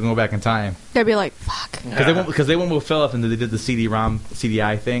Nintendo could go back in time. They'd be like, "Fuck." Because they went with Philips and they did the CD-ROM,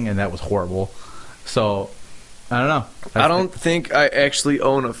 CDI thing, and that was horrible. So, I don't know. I don't think I actually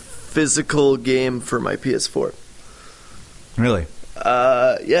own a physical game for my PS4. Really.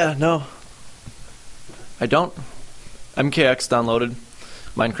 Yeah, no. I don't. MKX downloaded,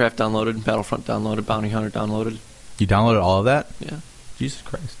 Minecraft downloaded, Battlefront downloaded, Bounty Hunter downloaded. You downloaded all of that? Yeah. Jesus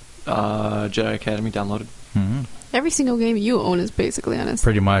Christ. Jedi Academy downloaded. Mm-hmm. Every single game you own is basically on it.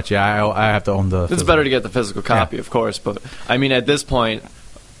 Pretty much. Yeah, I have to own the. It's better to get the physical copy, of course, but I mean, at this point,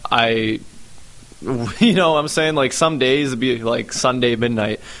 you know what I'm saying? Like, some days it'd be like Sunday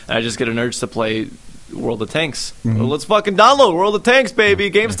midnight, and I just get an urge to play World of Tanks. Mhm. Well, let's fucking download World of Tanks,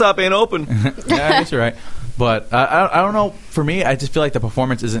 baby. GameStop ain't open. Yeah, I guess you're right. But I don't know. For me, I just feel like the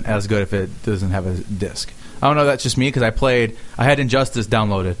performance isn't as good if it doesn't have a disc. I don't know. That's just me because I had Injustice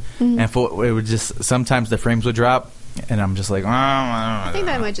downloaded, and it would just sometimes the frames would drop, and I'm just like, I think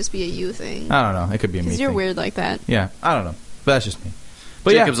that might just be a you thing. I don't know. It could be a me Because you're thing. weird like that. Yeah, I don't know. But that's just me.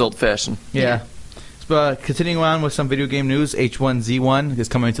 But Jacob's old fashioned. yeah. But continuing on with some video game news, H1Z1 is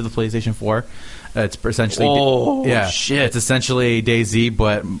coming to the PlayStation 4. It's essentially shit. It's essentially DayZ,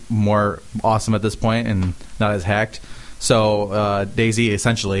 but more awesome at this point and not as hacked. So DayZ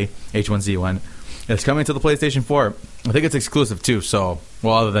essentially H1Z1 is coming to the PlayStation 4. I think it's exclusive too. So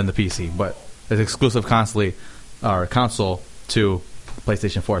other than the PC, but it's exclusive console to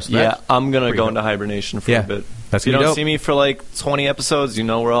PlayStation 4. So Yeah, that's I'm going to pretty go dope. into hibernation for Yeah. a bit. That's If you gonna be don't dope. see me for like 20 episodes, you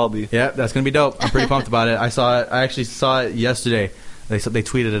know where I'll be. Yeah, that's gonna be dope. I'm pretty pumped about it. I saw it. I actually saw it yesterday. They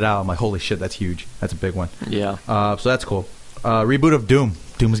tweeted it out. I'm like, holy shit, that's huge. That's a big one. Yeah. So that's cool. Reboot of Doom.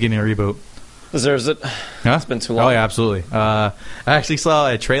 Doom is getting a reboot. Deserves it. Huh? It's been too long. Oh yeah, absolutely. I actually saw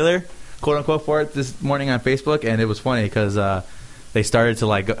a trailer, quote unquote, for it this morning on Facebook, and it was funny because they started to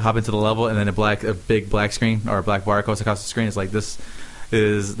like hop into the level, and then a big black screen or a black bar goes across the screen. It's like there's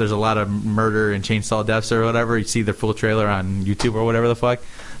a lot of murder and chainsaw deaths or whatever. You see the full trailer on YouTube or whatever the fuck.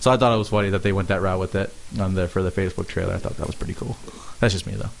 So I thought it was funny that they went that route with it for the Facebook trailer. I thought that was pretty cool. That's just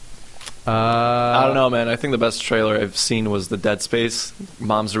me though. I don't know, man. I think the best trailer I've seen was the Dead Space.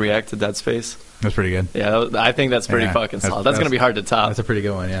 Mom's React to Dead Space. That's pretty good. Yeah, I think that's pretty Yeah, fucking that's- solid. That's going to be hard to top. That's a pretty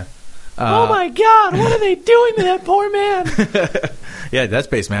good one, yeah. Oh my God! What are they doing to that poor man? Yeah, Dead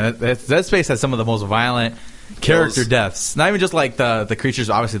Space, man. Dead Space has some of the most violent character Kills. deaths. Not even just like the creatures.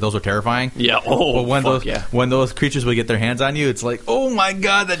 Obviously, those were terrifying. Yeah. Oh, But when fuck those yeah. when those creatures would get their hands on you, it's like, oh my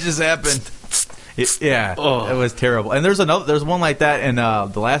god, that just happened. Yeah, Oh. it was terrible. And there's one like that in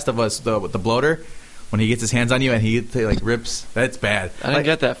The Last of Us, with the bloater, when he gets his hands on you and he like rips. That's bad. I didn't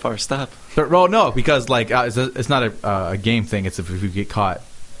get that far. Stop. Well, no, because like it's not a game thing. It's if you get caught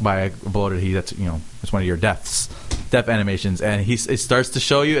by a bloater, that's it's one of your death animations, and it starts to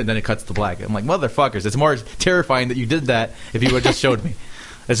show you, and then it cuts to black. I'm like, motherfuckers! It's more terrifying that you did that if you would just showed me.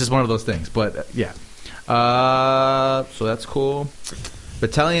 It's just one of those things. But yeah, so that's cool.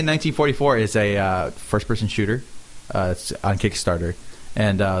 Battalion 1944 is a first-person shooter. It's on Kickstarter,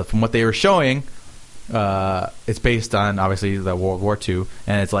 and from what they were showing, it's based on obviously the World War II,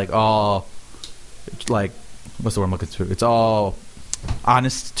 and it's like all like what's the word I'm looking for? It's all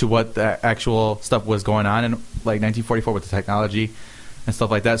honest to what the actual stuff was going on in like 1944 with the technology and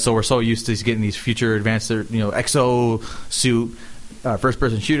stuff like that. So we're so used to getting these future advanced, exo suit first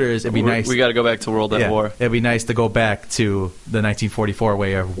person shooters. It'd be nice. We got to go back to World at War. It'd be nice to go back to the 1944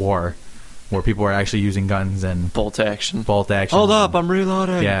 way of war, where people were actually using guns and Bolt action. bolt action. Hold up, I'm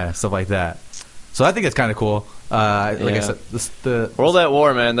reloading. Yeah, stuff like that. So I think it's kind of cool. Like I Yeah. said, the World at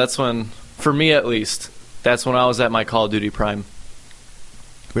War, man. That's when, for me at least, that's when I was at my Call of Duty prime.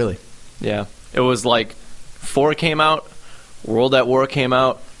 really. Yeah. It was like 4 came out, World at War came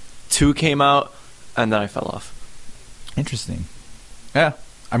out, 2 came out, and then I fell off. Interesting. Yeah,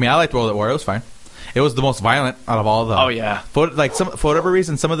 I mean, I liked World at War. It was fine. It was the most violent out of all of them. Oh, yeah. For whatever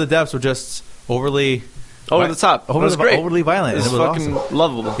reason, some of the deaths were just overly Over the top. It was great. overly violent. It was and it was fucking awesome.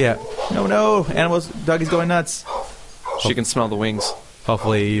 lovable. Yeah. No, animals, doggies going nuts. She can smell the wings.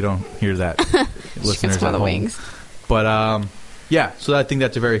 Hopefully, you don't hear that, She can listeners smell at the home. wings. But yeah. So I think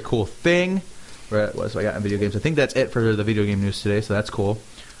that's a very cool thing. What else I got in video games? I think that's it for the video game news today. So that's cool.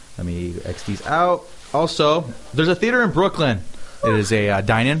 Let me X these out. Also, there's a theater in Brooklyn. It is a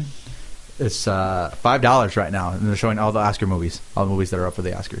dine-in. It's $5 right now, and they're showing all the Oscar movies, all the movies that are up for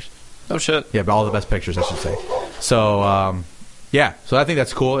the Oscars. Oh, shit. Yeah, but all the best pictures, I should say. So yeah, so I think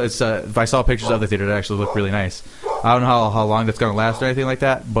that's cool. It's if I saw pictures of the theater, it actually looked really nice. I don't know how long that's going to last or anything like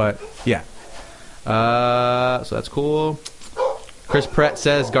that, but yeah. So that's cool. Chris Pratt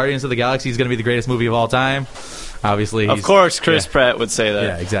says Guardians of the Galaxy is going to be the greatest movie of all time. Obviously, Of course, Chris Pratt would say that.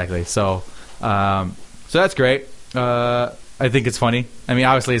 Yeah, exactly. So, so that's great. I think it's funny. I mean,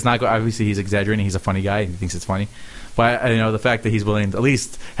 obviously, it's not. Obviously, he's exaggerating. He's a funny guy. He thinks it's funny. But the fact that he's willing to at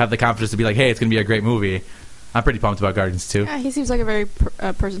least have the confidence to be like, "Hey, it's going to be a great movie." I'm pretty pumped about Guardians too. Yeah, he seems like a very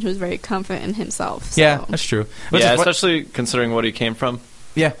person who's very confident in himself. So. Yeah, that's true. Which Yeah, is what- especially considering what he came from.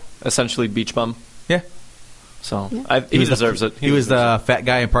 yeah, Essentially beach bum. yeah. So Yeah. he was deserves it. He was deserves the fat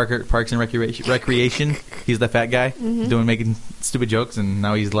guy in Parks and Recreation. He's the fat guy making stupid jokes, and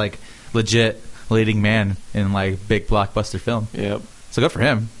now he's like legit leading man in like big blockbuster film. it. Yep. So good for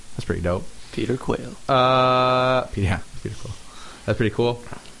him. That's pretty dope. Peter Quill. Yeah, pretty cool. That's pretty cool.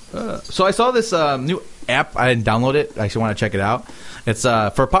 So I saw this new app. I didn't download it. I actually want to check it out. It's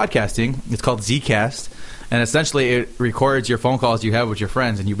for podcasting. It's called Zcast, and essentially it records your phone calls you have with your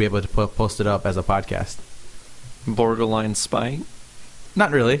friends, and you'll be able to post it up as a podcast. Borderline spy.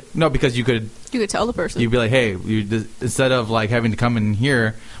 Not really. No, because you could. You could tell the person. You'd be like, hey, instead of like having to come in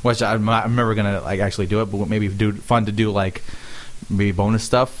here, which I'm never gonna like actually do it, but maybe fun to do like maybe bonus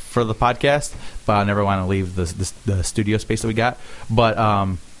stuff for the podcast. But I never want to leave the studio space that we got. But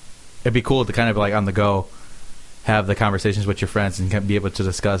it'd be cool to kind of like on the go have the conversations with your friends and be able to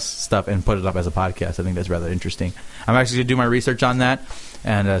discuss stuff and put it up as a podcast. I think that's rather interesting. I'm actually going to do my research on that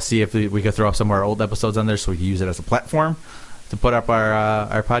and see if we could throw up some of our old episodes on there so we can use it as a platform to put up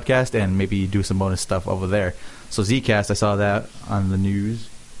our podcast and maybe do some bonus stuff over there. So Zcast, I saw that on the news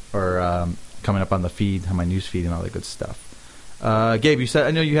or coming up on the feed, on my news feed and all that good stuff. Gabe, you said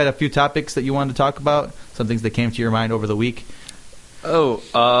I know you had a few topics that you wanted to talk about, some things that came to your mind over the week. Oh,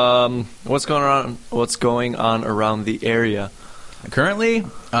 what's going on? What's going on around the area? Currently,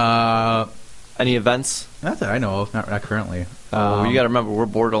 Any events? not that I know of, not currently. You got to remember, we're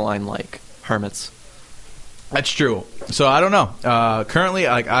borderline like hermits. That's true. So I don't know. Currently,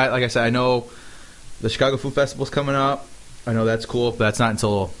 like I said, I know the Chicago Food Festival's coming up. I know that's cool, but that's not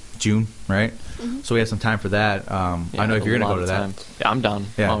until June, right? Mm-hmm. So we have some time for that. I know if you're gonna go to that. Yeah, I'm down.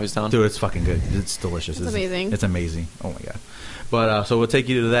 Yeah, I'm always down. Dude, it's fucking good. It's delicious. It's amazing. It's amazing. Oh my god. But so we'll take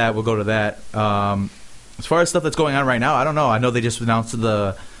you to that. We'll go to that. As far as stuff that's going on right now, I don't know. I know they just announced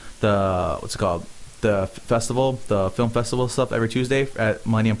the what's it called? the festival, the film festival stuff every Tuesday at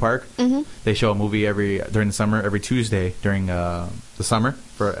Millennium Park. Mm-hmm. They show a movie during the summer, every Tuesday during the summer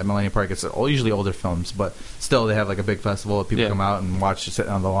at Millennium Park. It's usually older films, but still they have like a big festival. People come out and watch, sit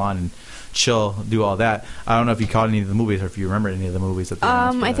on the lawn and chill, do all that. I don't know if you caught any of the movies or if you remember any of the movies that they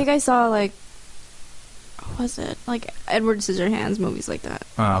announced for I that. think I saw like, what was it? Like Edward Scissorhands, movies like that.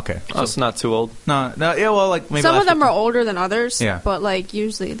 Oh, okay. Oh, it's not too old. No, yeah, well, like maybe Some last of them 15 are older than others. Yeah. But like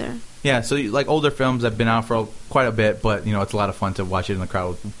usually they're. Yeah, so like older films have been out for quite a bit, but you know it's a lot of fun to watch it in the crowd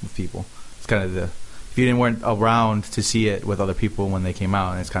with people. It's kind of if you weren't around to see it with other people when they came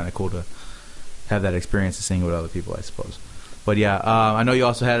out, and it's kind of cool to have that experience of seeing it with other people, I suppose. But yeah, I know you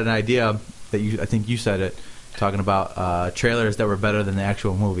also had an idea that I think you said it, talking about trailers that were better than the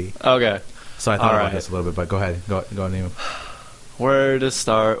actual movie. Okay. So I thought All about right. this a little bit, but go ahead, go name Where to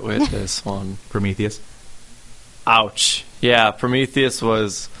start with this one? Prometheus. Ouch. Yeah, Prometheus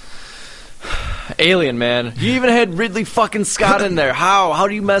was Alien, man. You even had Ridley fucking Scott in there. How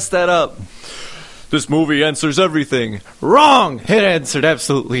do you mess that up? This movie answers everything. Wrong. It answered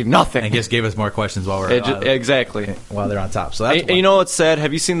absolutely nothing. And just gave us more questions while we're Exactly. while they're on top. So that's And you know what's sad?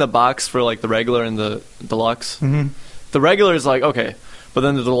 Have you seen the box for like the regular and the deluxe? Mm-hmm. The regular is like okay, but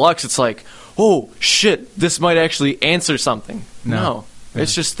then the deluxe, it's like, oh shit, this might actually answer something. No,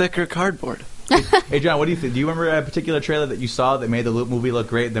 it's just thicker cardboard. Hey John, what do you think? Do you remember a particular trailer that you saw that made the movie look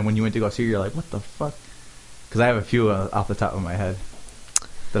great? Then when you went to go see it, you're like, what the fuck? Because I have a few off the top of my head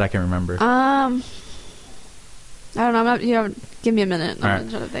that I can remember. I don't know. I'm not. You know, give me a minute. All I'm right.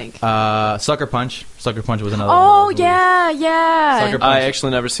 trying to think. Sucker Punch. Sucker Punch was another. Oh one of those yeah. Sucker Punch. I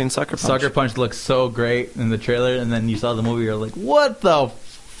actually never seen Sucker Punch. Sucker Punch looks so great in the trailer, and then you saw the movie, you're like, what the?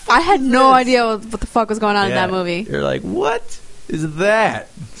 I had no this? idea what the fuck was going on in Yeah. that movie. You're like, what is that?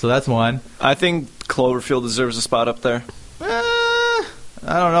 So that's one. I think Cloverfield deserves a spot up there. I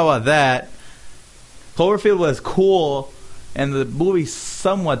don't know about that. Cloverfield was cool, and the movie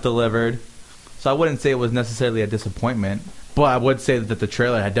somewhat delivered. So I wouldn't say it was necessarily a disappointment, but I would say that the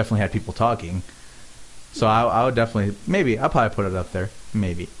trailer had definitely had people talking. So I would definitely, maybe, I'll probably put it up there.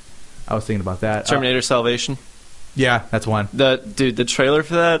 Maybe. I was thinking about that. Terminator Salvation. Yeah, that's one. The trailer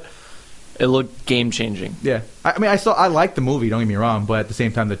for that, it looked game changing. Yeah. I mean, I liked the movie, don't get me wrong, but at the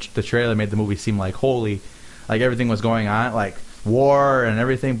same time, the trailer made the movie seem like holy, like everything was going on, like war and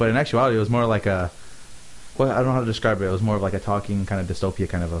everything, but in actuality, it was more like I don't know how to describe it. It was more of like a talking kind of dystopia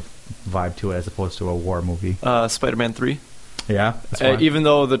kind of a vibe to it as opposed to a war movie. Spider-Man 3. Yeah. That's fine. Even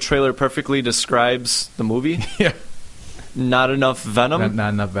though the trailer perfectly describes the movie, Yeah. not enough Venom.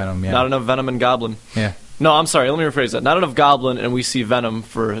 Not enough Venom, yeah. Not enough Venom and Goblin. Yeah. No, I'm sorry. Let me rephrase that. Not enough Goblin, and we see Venom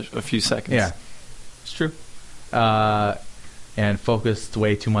for a few seconds. Yeah. It's true. And focused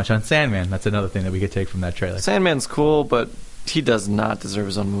way too much on Sandman. That's another thing that we could take from that trailer. Sandman's cool, but he does not deserve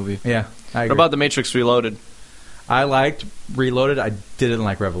his own movie. Yeah. I What agree. about The Matrix Reloaded? I liked Reloaded. I didn't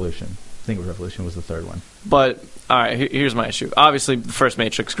like Revolution. I think Revolution was the third one. But, all right, here's my issue. Obviously, the first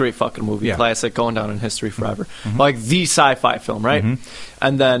Matrix, great fucking movie. Yeah. Classic, going down in history forever. Mhm. Like the sci-fi film, right? Mhm.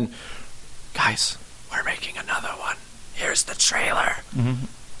 And then, guys, we're making another one. Here's the trailer. Mm-hmm.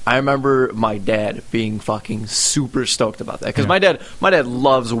 I remember my dad being fucking super stoked about that. Because Yeah. my dad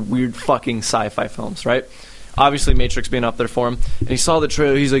loves weird fucking sci-fi films, right? Obviously, Matrix being up there for him. And he saw the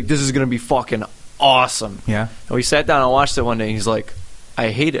trailer. He's like, this is going to be fucking awesome. Yeah. And we sat down and watched it one day, and he's like, I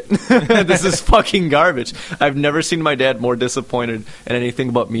hate it. This is fucking garbage. I've never seen my dad more disappointed in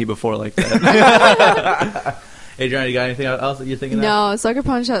anything but me before like that. Adrian, you got anything else that you're thinking of? No, Sucker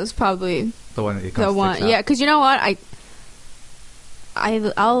Punch was probably The one that you the one. Yeah, because you know what?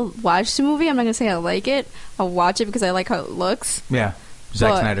 I'll watch the movie. I'm not gonna say I like it. I'll watch it because I like how it looks. Yeah.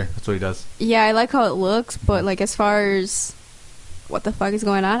 Zack But- Snyder. That's what he does. Yeah, I like how it looks, but like as far as what the fuck is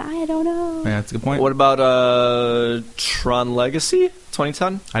going on, I don't know. Yeah, that's a good point. What about Tron Legacy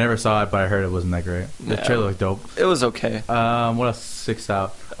 2010? I never saw it, but I heard it wasn't that great. The Yeah. trailer looked dope. It was okay. What else sticks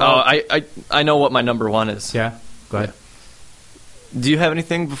out? Oh, I know what my number one is. Yeah. Go ahead. Do you have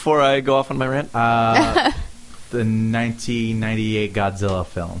anything before I go off on my rant? The 1998 Godzilla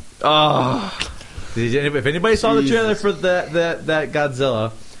film. Oh, If anybody saw the trailer for that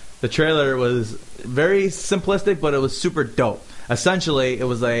Godzilla, the trailer was very simplistic, but it was super dope. Essentially, it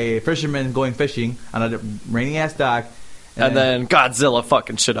was a fisherman going fishing on a rainy ass dock, and then Godzilla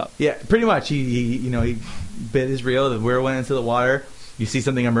fucking shit up. yeah, pretty much. He bit his reel. The reel went into the water. You see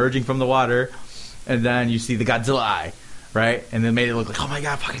something emerging from the water, and then you see the Godzilla eye, right? And then made it look like, oh my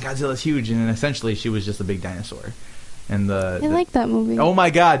god, fucking Godzilla's huge. And then essentially, she was just a big dinosaur. And I like that movie. oh my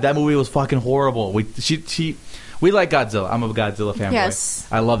god, that movie was fucking horrible. We like Godzilla. I'm a Godzilla fanboy. Yes.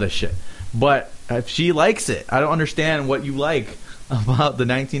 I love this shit. But if she likes it, I don't understand what you like. about the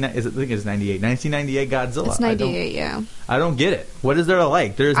I think it's 98. 1998 Godzilla. It's 98, yeah. I don't get it. What is there to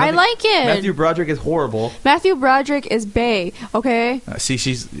like? There's I nothing- like it. Matthew Broderick is horrible. Matthew Broderick is bae, okay? See,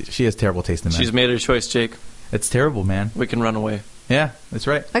 she has terrible taste in men. She's made her choice, Jake. It's terrible, man. We can run away. Yeah, that's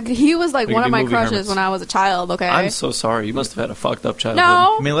right. Like, he was like We one could of be my movie crushes hermits. when I was a child, okay? I'm so sorry. You must have had a fucked up childhood.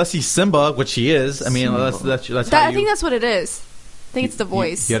 No. I mean, unless he's Simba, which he is. I mean, that's how I you... think that's what it is. I think it's the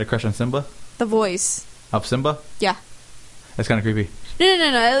voice. You had a crush on Simba? The voice. Of Simba? Yeah. That's kind of creepy. No.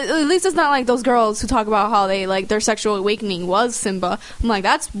 At least it's not like those girls who talk about how they like their sexual awakening was Simba. I'm like,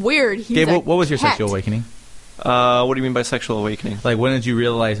 that's weird. He's Gabe, a what was your cat. sexual awakening? What do you mean by sexual awakening? Like, when did you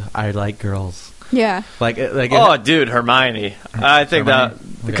realize I like girls? Yeah. Like, Oh, dude, Hermione. I think Hermione?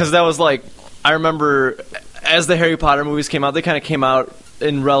 that because that was like I remember as the Harry Potter movies came out, they kind of came out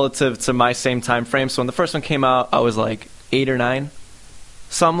in relative to my same time frame. So when the first one came out, I was like 8 or 9,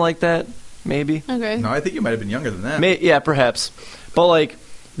 something like that, maybe. Okay. no, I think you might have been younger than that. Yeah, perhaps. But like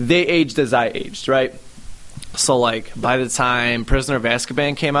they aged as I aged, right? So like by the time Prisoner of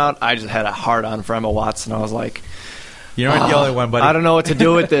Azkaban came out, I just had a hard on for Emma Watson. I was like, You aren't the only one, buddy. I don't know what to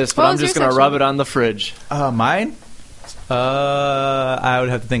do with this, but What I'm was just your gonna rub sexual- it on the fridge. Mine? I would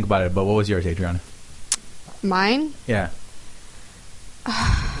have to think about it, but what was yours, Adriana? Mine? Yeah.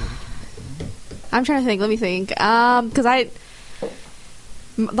 I'm trying to think. Let me think. Because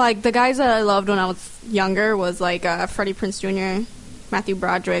like the guys that I loved when I was younger was like Freddie Prinze Jr., Matthew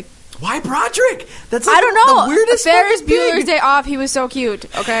Broderick. Why Broderick? That's I don't know. the weirdest Ferris fucking thing. Bueller's Day Off. He was so cute.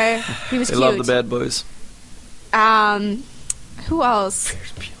 Okay, he was They cute. love the bad boys. Who else?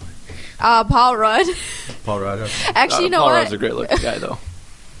 Paul Rudd. Paul Rudd. Actually, you know Paul what? Rudd's a great looking guy, though.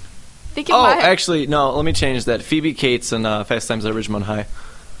 Thinking Oh, about it. actually, no. Let me change that. Phoebe Cates and Fast Times at Ridgemont High.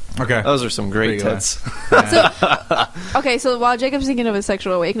 Okay. Those are some great Pretty good. tits. Okay, so while Jacob's thinking of his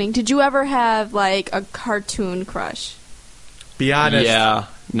sexual awakening, did you ever have like a cartoon crush? Be honest. Yeah.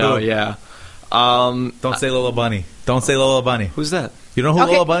 No. Who? Yeah. Don't say Lola Bunny. Don't say Lola Bunny. Who's that? You know who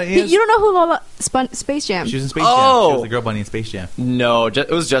Okay, Lola Bunny is? you don't know who Lola Space Jam? She was in Space Jam. Oh. She was the girl bunny in Space Jam. No, it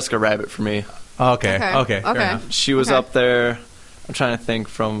was Jessica Rabbit for me. Oh, okay. Okay. Okay. Fair Okay. enough. She was Okay. up there. I'm trying to think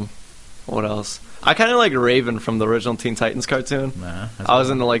from what else. I kind of like Raven from the original Teen Titans cartoon. Nah, that's I was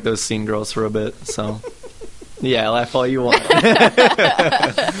not- into like those scene girls for a bit, so yeah, laugh all you want.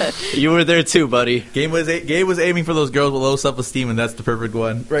 You were there too, buddy. Gabe was aiming for those girls with low self-esteem, and that's the perfect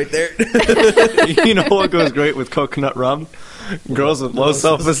one right there. You know what goes great with coconut rum? Girls with low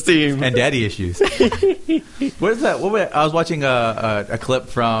self-esteem. And daddy issues. What is that? I was watching a clip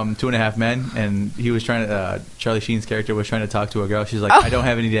from 2.5 Men, and he was trying to. Charlie Sheen's character was trying to talk to a girl. She's like, "I don't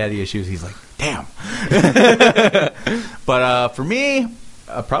have any daddy issues." He's like, "Damn." But for me,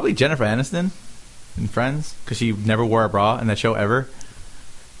 probably Jennifer Aniston in Friends, because she never wore a bra in that show ever.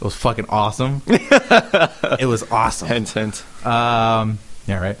 It was fucking awesome. It was awesome. Hint, hint. Yeah,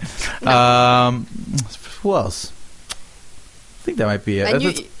 right. Who else? I think that might be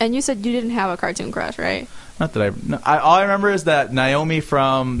it. And you said you didn't have a cartoon crush, right? Not that all I remember is that Naomi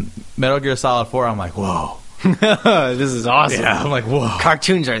from Metal Gear Solid 4. I'm like, whoa. This is awesome. Yeah, I'm like, whoa.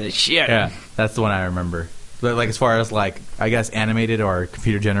 Cartoons are the shit. Yeah, that's the one I remember. But like as far as like I guess animated or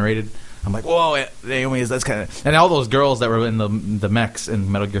computer generated, I'm like, whoa, Naomi is that's kind of. And all those girls that were in the mechs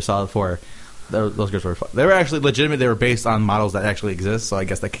in Metal Gear Solid 4. Those girls were fun. They were actually legitimate. They were based on models that actually exist. So I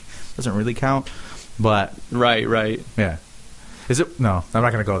guess that doesn't really count. But Right. yeah. Is it? No, I'm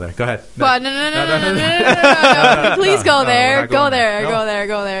not going to go there. Go ahead. But no. Please go No, we're there. not Go going there. there. Go No. there.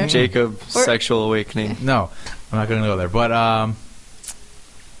 Go there. Jacob, Or- sexual awakening. No, I'm not going to go there. But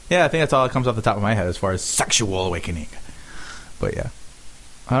yeah, I think that's all that comes off the top of my head as far as sexual awakening. But yeah,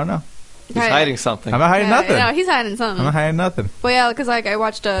 I don't know. He's hiding something. I'm not hiding nothing. No, he's hiding I'm something. not hiding nothing. But yeah, because like I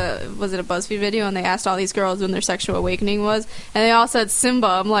watched was it a BuzzFeed video, and they asked all these girls when their sexual awakening was, and they all said Simba.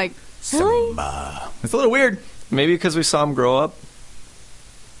 I'm like, really? Simba. It's a little weird. Maybe because we saw him grow up.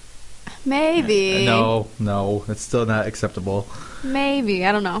 Maybe. No, it's still not acceptable. Maybe.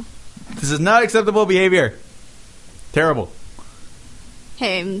 I don't know. This is not acceptable behavior. Terrible.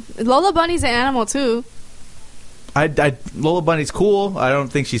 Hey, Lola Bunny's an animal too. Lola Bunny's cool. I don't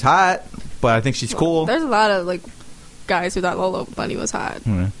think she's hot, but I think she's cool. There's a lot of like guys who thought Lola Bunny was hot.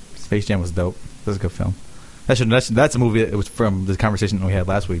 Space Jam was dope. That was a good film. That's a movie that was from the conversation we had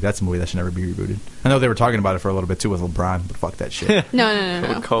last week. That's a movie that should never be rebooted. I know they were talking about it for a little bit too with LeBron, but fuck that shit. No.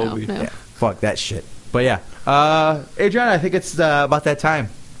 With Kobe. No. Yeah, fuck that shit. But yeah, Adriana, I think it's about that time.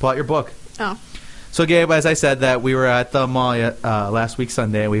 Pull out your book. Oh. So, Gabe, as I said, that we were at the mall last week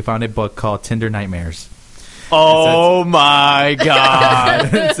Sunday, and we found a book called Tinder Nightmares. Oh my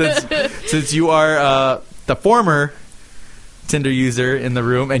god. since you are the former Tinder user in the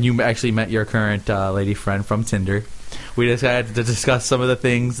room, and you actually met your current lady friend from Tinder, we decided to discuss some of the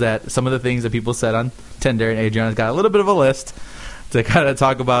things that people said on Tinder, and Adriana's got a little bit of a list to kind of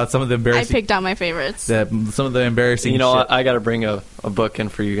talk about some of the I embarrassing. picked out my favorites. Some of the embarrassing. You know, shit. I got to bring a book in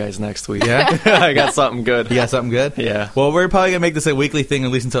for you guys next week. Yeah? I got something good. You got something good? Yeah. Well, we're probably gonna make this a weekly thing,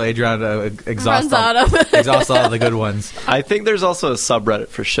 at least until Adriana exhausts Runs out of it. exhausts all the good ones. I think there's also a subreddit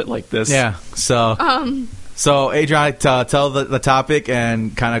for shit like this. Yeah. So Adriana, tell the topic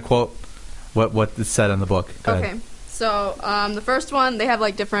and kind of quote what is said in the book. Go Okay. ahead. So the first one, they have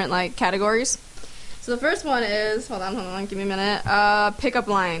like different like categories. So the first one is hold on, give me a minute. Pickup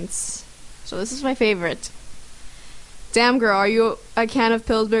lines. So this is my favorite. Damn girl, are you a can of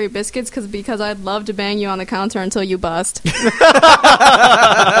Pillsbury biscuits? Because I'd love to bang you on the counter until you bust. That's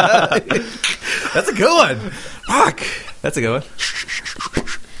a good one. Fuck. That's a good one.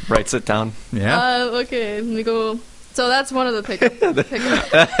 Writes it down. Yeah. Okay, let me go. So that's one of the pickup.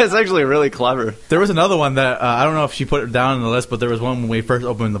 That's actually really clever. There was another one that I don't know if she put it down on the list, but there was one when we first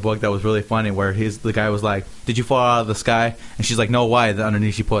opened the book that was really funny, where the guy was like, "Did you fall out of the sky?" And she's like, "No, why?" The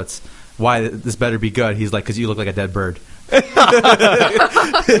underneath she puts, "Why? This better be good." He's like, "'Cause you look like a dead bird." Yeah, no,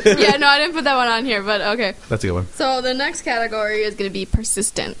 I didn't put that one on here, but okay. That's a good one. So the next category is going to be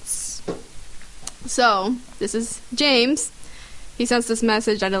persistence. So this is James. He sends this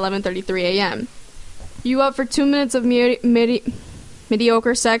message at 11:33 a.m. You up for 2 minutes of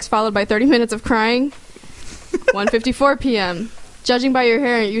mediocre sex followed by 30 minutes of crying? 1:54 p.m. Judging by your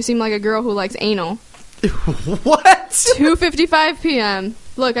hair, you seem like a girl who likes anal. What? 2:55 p.m.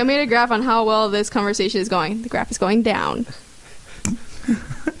 Look, I made a graph on how well this conversation is going. The graph is going down.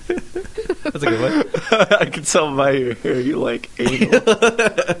 That's a good one. I can tell by your hair you like anal. What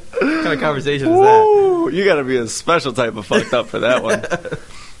kind of conversation is that? Woo! You got to be a special type of fucked up for that one.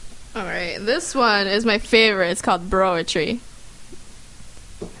 All right, this one is my favorite. It's called Broetry.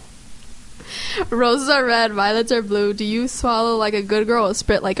 Roses are red, violets are blue. Do you swallow like a good girl or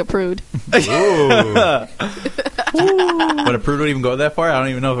spit like a prude? Ooh. But a prude would even go that far? I don't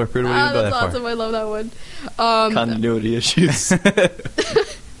even know if a prude would even go that That's far. awesome. I love that one. Continuity issues.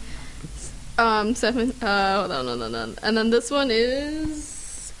 Hold on. And then this one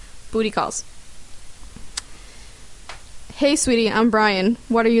is booty calls. Hey, sweetie, I'm Brian.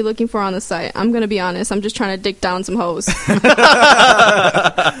 What are you looking for on the site? I'm going to be honest. I'm just trying to dick down some hoes. That's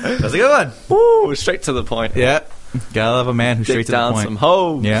a good one. Woo! Straight to the point. Yeah. Gotta love a man who's straight Dick to the down point. some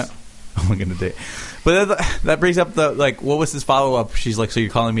hoes. Yeah. Oh my goodness. But that brings up what was his follow-up? She's like, so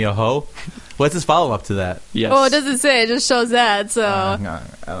you're calling me a hoe? What's his follow-up to that? Yes. Oh, it doesn't say. It just shows that. So, No,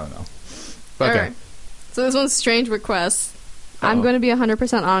 I don't know. Okay. Alright. So this one's strange request. I'm Uh-oh. going to be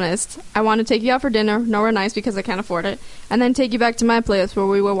 100% honest. I want to take you out for dinner, nowhere nice because I can't afford it, and then take you back to my place where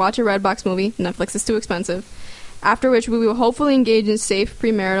we will watch a Redbox movie. Netflix is too expensive. After which we will hopefully engage in safe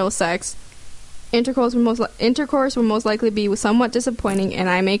premarital sex. Intercourse will most likely be somewhat disappointing, and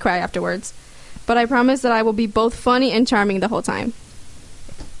I may cry afterwards. But I promise that I will be both funny and charming the whole time.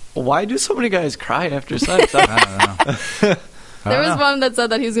 Why do so many guys cry after sex? I I don't know. There was know. one that said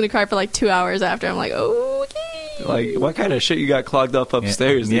that he was going to cry for like 2 hours after. I'm like, okay. like, what kind of shit you got clogged up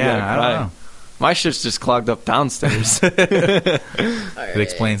upstairs? that you Yeah, gotta I cry? don't know. My shit's just clogged up downstairs. It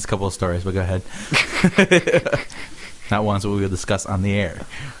explains a couple of stories, but go ahead. Not ones that we will discuss on the air.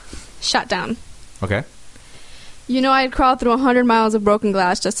 Shut down. Okay. You know, I'd crawl through 100 miles of broken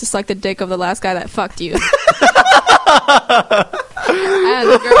glass just to suck the dick of the last guy that fucked you. And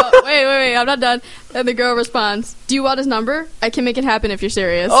the girl, wait, I'm not done. And the girl responds, do you want his number? I can make it happen if you're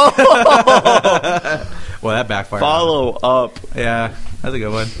serious. Well, that backfired. Follow up. Yeah, that's a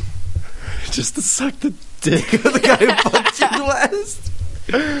good one. Just to suck the dick. The guy who fucked you last.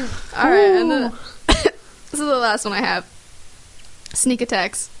 Alright, and then this is the last one I have. Sneak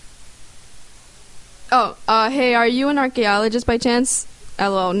attacks. Oh, hey, are you an archaeologist by chance?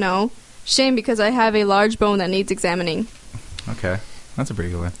 LO, no. Shame because I have a large bone that needs examining. Okay, that's a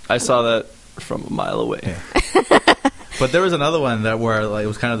pretty good one. I saw that from a mile away. Yeah. But there was another one that where like it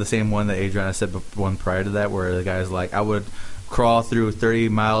was kind of the same one that Adriana said, but one prior to that, where the guy's like, I would crawl through 30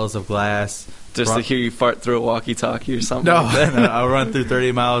 miles of glass Just to hear you fart through a walkie-talkie or something. No, like that. no, I'll run through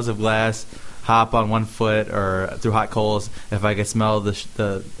 30 miles of glass, hop on one foot, or through hot coals if I could smell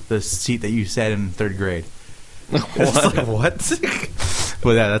the seat that you sat in third grade. It's like, what?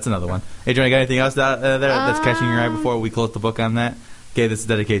 But yeah, that's another one. Adrian, got anything else there that's catching your eye before we close the book on that? Okay, this is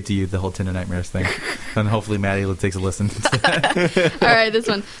dedicated to you, the whole Tinder Nightmares thing. And hopefully Maddie takes a listen. Alright, this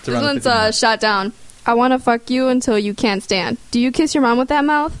one. This around one's 50 minutes. shot down. I want to fuck you until you can't stand. Do you kiss your mom with that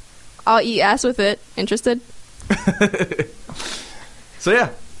mouth? I'll eat ass with it. Interested? So yeah.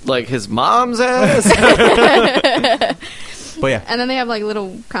 Like his mom's ass? But yeah, And then they have like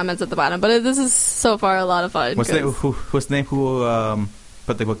little comments at the bottom. But this is so far a lot of fun. what's the name? Who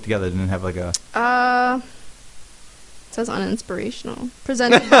put the book together? Didn't have like a. It says uninspirational.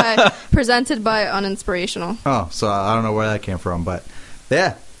 Presented by uninspirational. Oh, so I don't know where that came from, but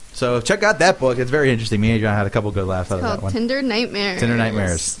yeah. So check out that book. It's very interesting. Me and Adrian had a couple good laughs out of that Called one. Tinder Nightmares. Tinder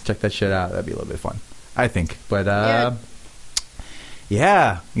Nightmares. Check that shit out. That'd be a little bit fun, I think. But Yeah.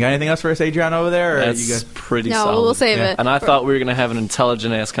 yeah. You got anything else for us, Adrian, over there? Or That's you guys? pretty No, solid. we'll save Yeah. it. And I thought we were going to have an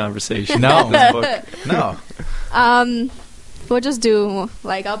intelligent ass conversation. No. about this book. No. We'll just do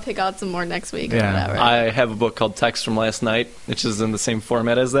like I'll pick out some more next week. Yeah. Or whatever. I have a book called Text from Last Night, which is in the same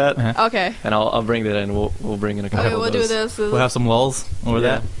format as that. Uh-huh. Okay. And I'll bring that in. We'll bring in a couple Okay, of we'll those. do this. We'll have some lulls over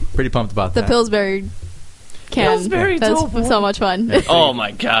Yeah. that. Pretty pumped about The that. Pillsbury can. Pillsbury That's Doughboy. so much fun. Oh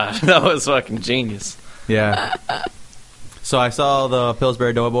my god, that was fucking genius. Yeah. So I saw the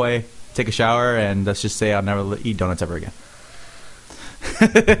Pillsbury Doughboy take a shower, and let's just say I'll never eat donuts ever again.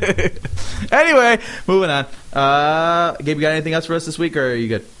 Anyway, moving on. Gabe, you got anything else for us this week, or are you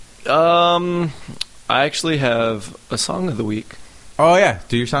good? I actually have a song of the week. Oh yeah,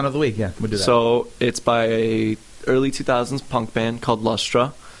 do your sound of the week. Yeah, we'll do that. So it's by a early 2000s punk band called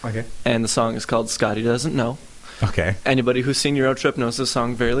Lustra, okay, and the song is called Scotty Doesn't Know. okay. Anybody who's seen Euro Trip knows this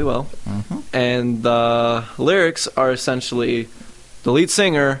song very well. Mm-hmm. And the lyrics are essentially the lead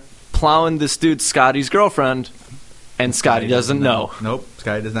singer plowing this dude Scotty's girlfriend, and Scotty doesn't know. Nope,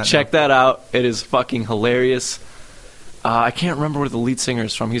 Scotty does not. Check that out. It is fucking hilarious. I can't remember where the lead singer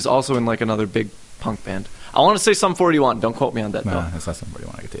is from. He's also in like another big punk band. I want to say Sum 41. Don't quote me on that No, though. that's not somebody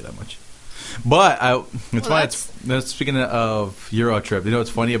I can tell you that much. But it's funny. Speaking of Euro Trip, you know what's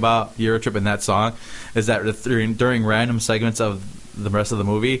funny about Euro Trip and that song is that during random segments of the rest of the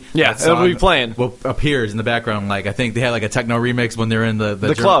movie, Yeah, that it'll song be playing. appears in the background. Like I think they had like a techno remix when they're in the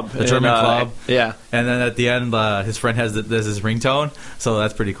club. the German in, club. Yeah. And then at the end, his friend has his ringtone, so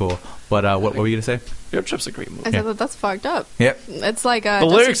that's pretty cool. But what were you gonna say? Euro Trip's a great movie. I said that that's fucked up. Yep. It's like The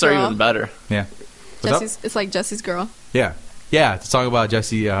lyrics are even better. Yeah. What's up? It's like Jesse's girl. Yeah. Yeah. It's a song about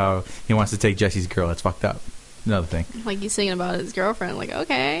Jesse. How he wants to take Jesse's girl. It's fucked up. Another thing. Like he's singing about his girlfriend. Like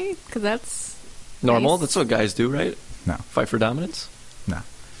okay, because that's Normal. Nice. That's what guys do, right? No. Fight for dominance. No.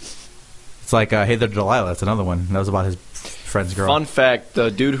 It's like Hey There Delilah. That's another one. That was about his friend's girl. Fun fact: the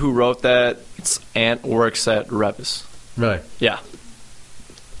dude who wrote that, its aunt works at Revis. Really? Yeah.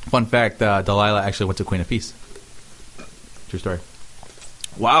 Fun fact: Delilah actually went to Queen of Peace. True story.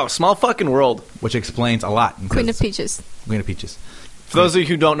 Wow. Small fucking world. Which explains a lot. Queen of Peaches. Queen of Peaches. For those of you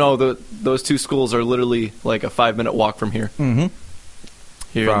who don't know, those two schools are literally like a 5-minute walk from here. Mm-hmm.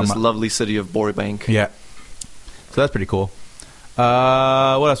 Here in From- this lovely city of Burbank. Yeah. So that's pretty cool.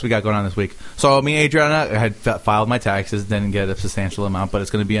 What else we got going on this week? So me and Adriana had filed my taxes, didn't get a substantial amount, but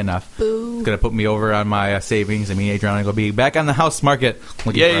it's going to be enough. Boo. It's going to put me over on my savings, and me and Adriana will be back on the house market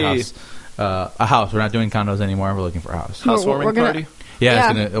looking for a Yay. house. A house. We're not doing condos anymore. We're looking for a house. Housewarming We're gonna- party. Yeah,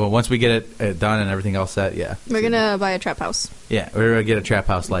 Yeah. It's gonna, once we get it done and everything else set, yeah. We're gonna buy a trap house. Yeah, we're going to get a trap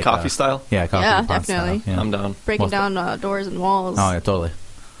house like... Coffee style. Yeah, coffee Yeah, pond style, definitely. yeah. I'm down. Breaking Most- down doors and walls. Oh, yeah, totally.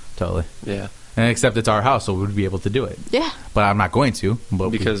 Totally. Yeah. And except it's our house, so we would be able to do it. Yeah. But I'm not going to. But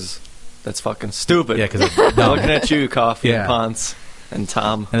Because that's fucking stupid. Yeah, because... I'm looking at you, Coffee Yeah. and Ponce and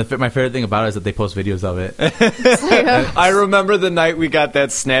Tom. And my favorite thing about it is that they post videos of it. I remember the night we got that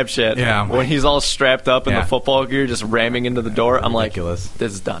Snapchat. Yeah. When he's all strapped up in Yeah. the football gear, just ramming into the door. I'm like, Ridiculous.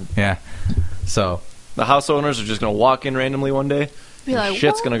 this is done. Yeah. So, The house owners are just going to walk in randomly one day. Be and like,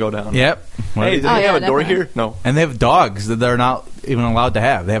 shit's what? going to go down. yep. Hey, do Oh, they yeah, have a door definitely. here? No. And they have dogs that they're not even allowed to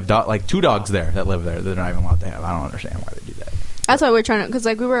have. They have like 2 dogs there that live there that they're not even allowed to have. I don't understand why they do that. That's why we're trying to, because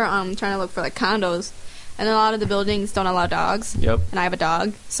like we were trying to look for like condos, and a lot of the buildings don't allow dogs. Yep. And I have a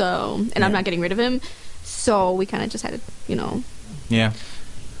dog, so and I'm Yeah. not getting rid of him, so we kind of just had to, Yeah.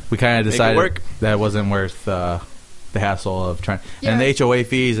 We kind of Make it decided work. that it wasn't worth the hassle of trying. Yeah. And the HOA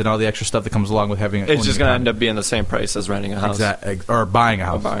fees and all the extra stuff that comes along with having It's just going to end up being the same price as renting a house. or buying a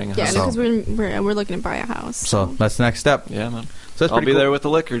house. Or buying a yeah, house. So- because we're looking to buy a house. So that's the next step. Yeah, man. So that's I'll pretty be cool. there with the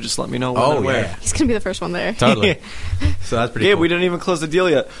liquor. Just let me know when Oh, and where. yeah. He's gonna be the first one there. Totally. So that's pretty Yeah, cool. we didn't even close the deal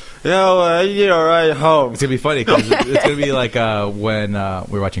yet. You're right home. It's gonna be funny because it's gonna be like when we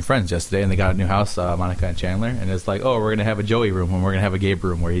were watching Friends yesterday, and they got a new house, Monica and Chandler, and it's like, oh, we're gonna have a Joey room, and we're gonna have a Gabe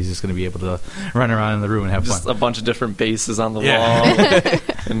room, where he's just gonna be able to run around in the room and have Just fun. a bunch of different bases on the Yeah. wall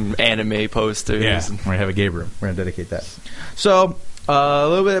and anime posters. Yeah, we're gonna have a Gabe room. We're gonna dedicate that. So a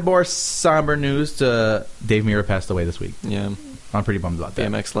little bit more somber news: Dave Mirra passed away this week. Yeah. I'm pretty bummed about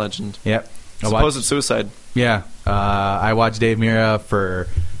that. BMX legend. Yep. Supposed suicide. Yeah, I watched Dave Mirra for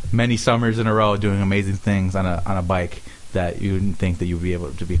many summers in a row doing amazing things on a bike that you didn't think that you'd be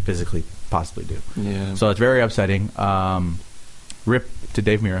able to be physically possibly do. Yeah. So it's very upsetting. Rip to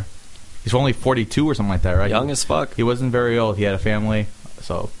Dave Mirra. He's only 42 or something like that, right? Young as fuck. He wasn't very old. He had a family,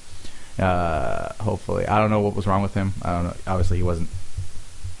 so hopefully, I don't know what was wrong with him. I don't know. Obviously, he wasn't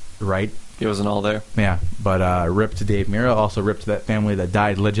right. He wasn't all there. Yeah, but rip to Dave Mirra. Also rip to that family that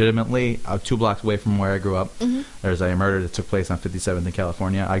died legitimately 2 blocks away from where I grew up. Mm-hmm. There's a murder that took place on 57th in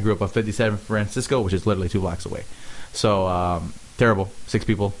California. I grew up on 57th Francisco, which is literally 2 blocks away. So terrible. 6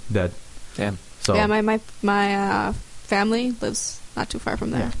 people dead. Damn. So Yeah, my family lives not too far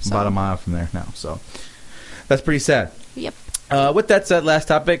from there. yeah, so. about a mile from there now. So that's pretty sad. Yep. With that said, last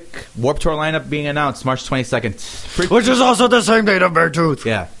topic: Warped Tour lineup being announced March 22nd. Which is also the same date of Beartooth.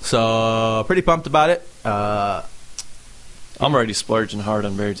 Yeah, so pretty pumped about it. I'm already splurging hard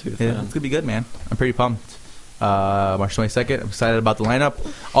on Beartooth. Yeah, Man. it's gonna be good, man. I'm pretty pumped. March 22nd. I'm excited about the lineup.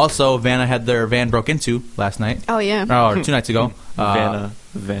 Also, Vanna had their van broke into last night. Oh yeah. Or 2 nights ago.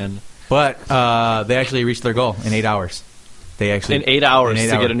 Van. But they actually reached their goal in 8 hours. They actually In 8 hours in 8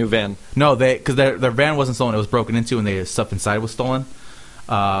 to hours. get a new van. No, because their van wasn't stolen. It was broken into, and the stuff inside was stolen.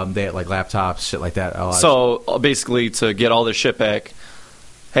 They had like laptops, shit like that. So basically, to get all their shit back,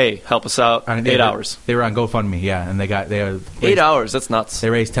 hey, help us out. I mean, 8 hours. They were on GoFundMe, yeah, and they raised, 8 hours. That's nuts. They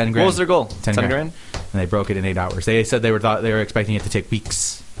raised 10 grand. What was their goal? 10 grand. And they broke it in 8 hours. They said they were expecting it to take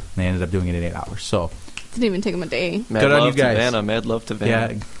weeks. And they ended up doing it in 8 hours. So Didn't even take them a day. Mad Good on love you guys. to Vanna. Mad love to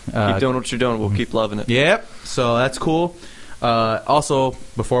Vanna. yeah, Keep doing what you're doing. We'll keep loving it. yep. So that's cool. Also,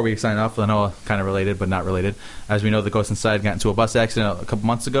 before we sign off, I know kind of related but not related. As we know, the Ghost Inside got into a bus accident a couple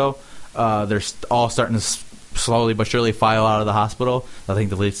months ago. They're all starting to slowly but surely file out of the hospital. I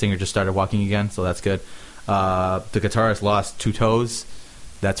think the lead singer just started walking again, so that's good. The guitarist lost 2 toes.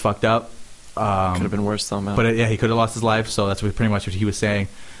 That's fucked up. Could have been worse though, man. But yeah, he could have lost his life. So that's pretty much what he was saying.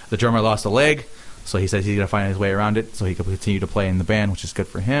 The drummer lost a leg, so he says he's gonna find his way around it, so he can continue to play in the band, which is good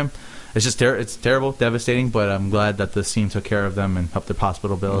for him. It's just it's terrible, devastating, but I'm glad that the team took care of them and helped their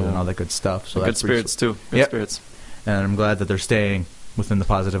hospital bill and all that good stuff. So good that's pretty spirits too. Good Yep. spirits. and I'm glad that they're staying within the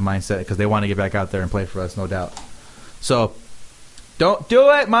positive mindset because they want to get back out there and play for us, no doubt. So, don't do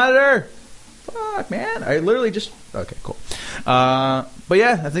it, Monitor! Fuck, man. I literally just... Okay, cool. But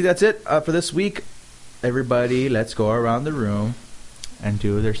yeah, I think that's it for this week. Everybody, let's go around the room and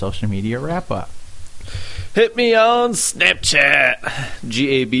do their social media wrap-up. Hit me on Snapchat,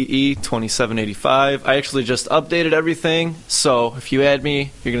 GABE2785. I actually just updated everything, so if you add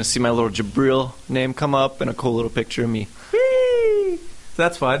me, you're going to see my little Jabril name come up and a cool little picture of me. Whee!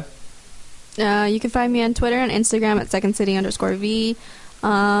 That's fun. You can find me on Twitter and Instagram at secondcity_V.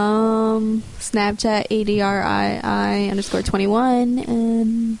 Snapchat ADRII_21,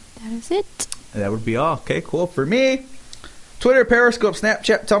 and that is it. That would be all. Okay, cool. For me, Twitter, Periscope,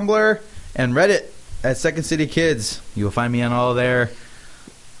 Snapchat, Tumblr, and Reddit at Second City Kids. You will find me on all there.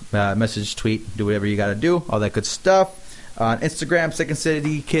 Message, tweet, do whatever you got to do. All that good stuff. On Instagram, Second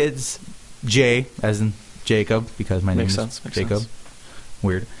City Kids, J, as in Jacob, because my name Makes is sense. Makes Jacob. sense.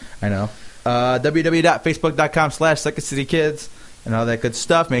 Weird. I know. www.facebook.com/Second City Kids. And all that good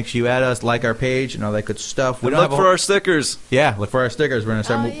stuff. Make sure you add us, like our page, and all that good stuff. And look for our stickers. Yeah, look for our stickers. We're gonna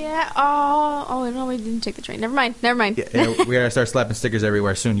start. Oh yeah. Oh no, we didn't take the train. Never mind. Yeah, we're gonna start slapping stickers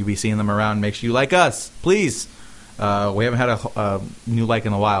everywhere soon. You'll be seeing them around. Make sure you like us, please. We haven't had a new like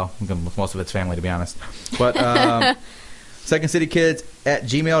in a while. Most of it's family, to be honest. But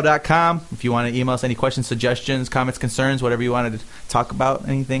secondcitykids@gmail.com. If you want to email us any questions, suggestions, comments, concerns, whatever you wanted to talk about,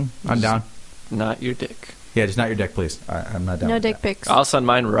 anything, I'm down. Not your dick. Yeah, just not your dick, please. I'm not down. No with dick that. pics. I'll send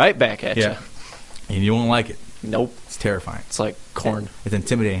mine right back at Yeah, and you won't like it. you. Nope. It's terrifying. It's like corn. It's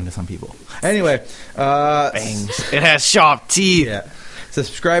intimidating to some people. Anyway, Bangs. It has sharp teeth. yeah.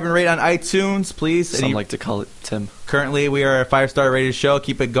 Subscribe and rate on iTunes, please. Some like to call it Tim. Currently, we are a 5-star rated show.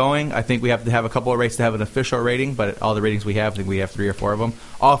 Keep it going. I think we have to have a couple of rates to have an official rating, but all the ratings we have, I think we have 3 or 4 of them.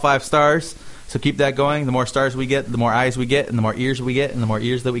 All 5 stars. So keep that going. The more stars we get, the more eyes we get, and the more ears we get, and the more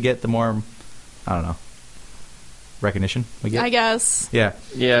ears that we get, the more, I don't know, recognition we get. I guess. Yeah.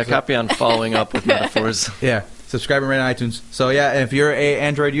 Yeah, copy on following up with metaphors. Yeah. Subscribe and rate on iTunes. So, yeah, if you're a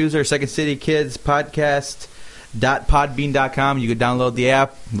Android user, Second City Kids Podcast.podbean.com, you could download the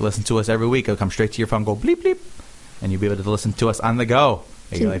app, listen to us every week. It'll come straight to your phone, go bleep, bleep, and you'll be able to listen to us on the go.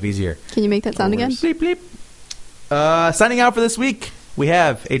 Make your life easier. Can you make that sound again? Bleep, bleep. Signing out for this week, we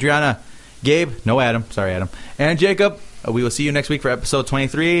have Adriana, Gabe, no Adam, sorry Adam, and Jacob. We will see you next week for episode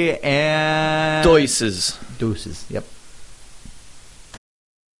 23, and... Deuces. Deuces, yep.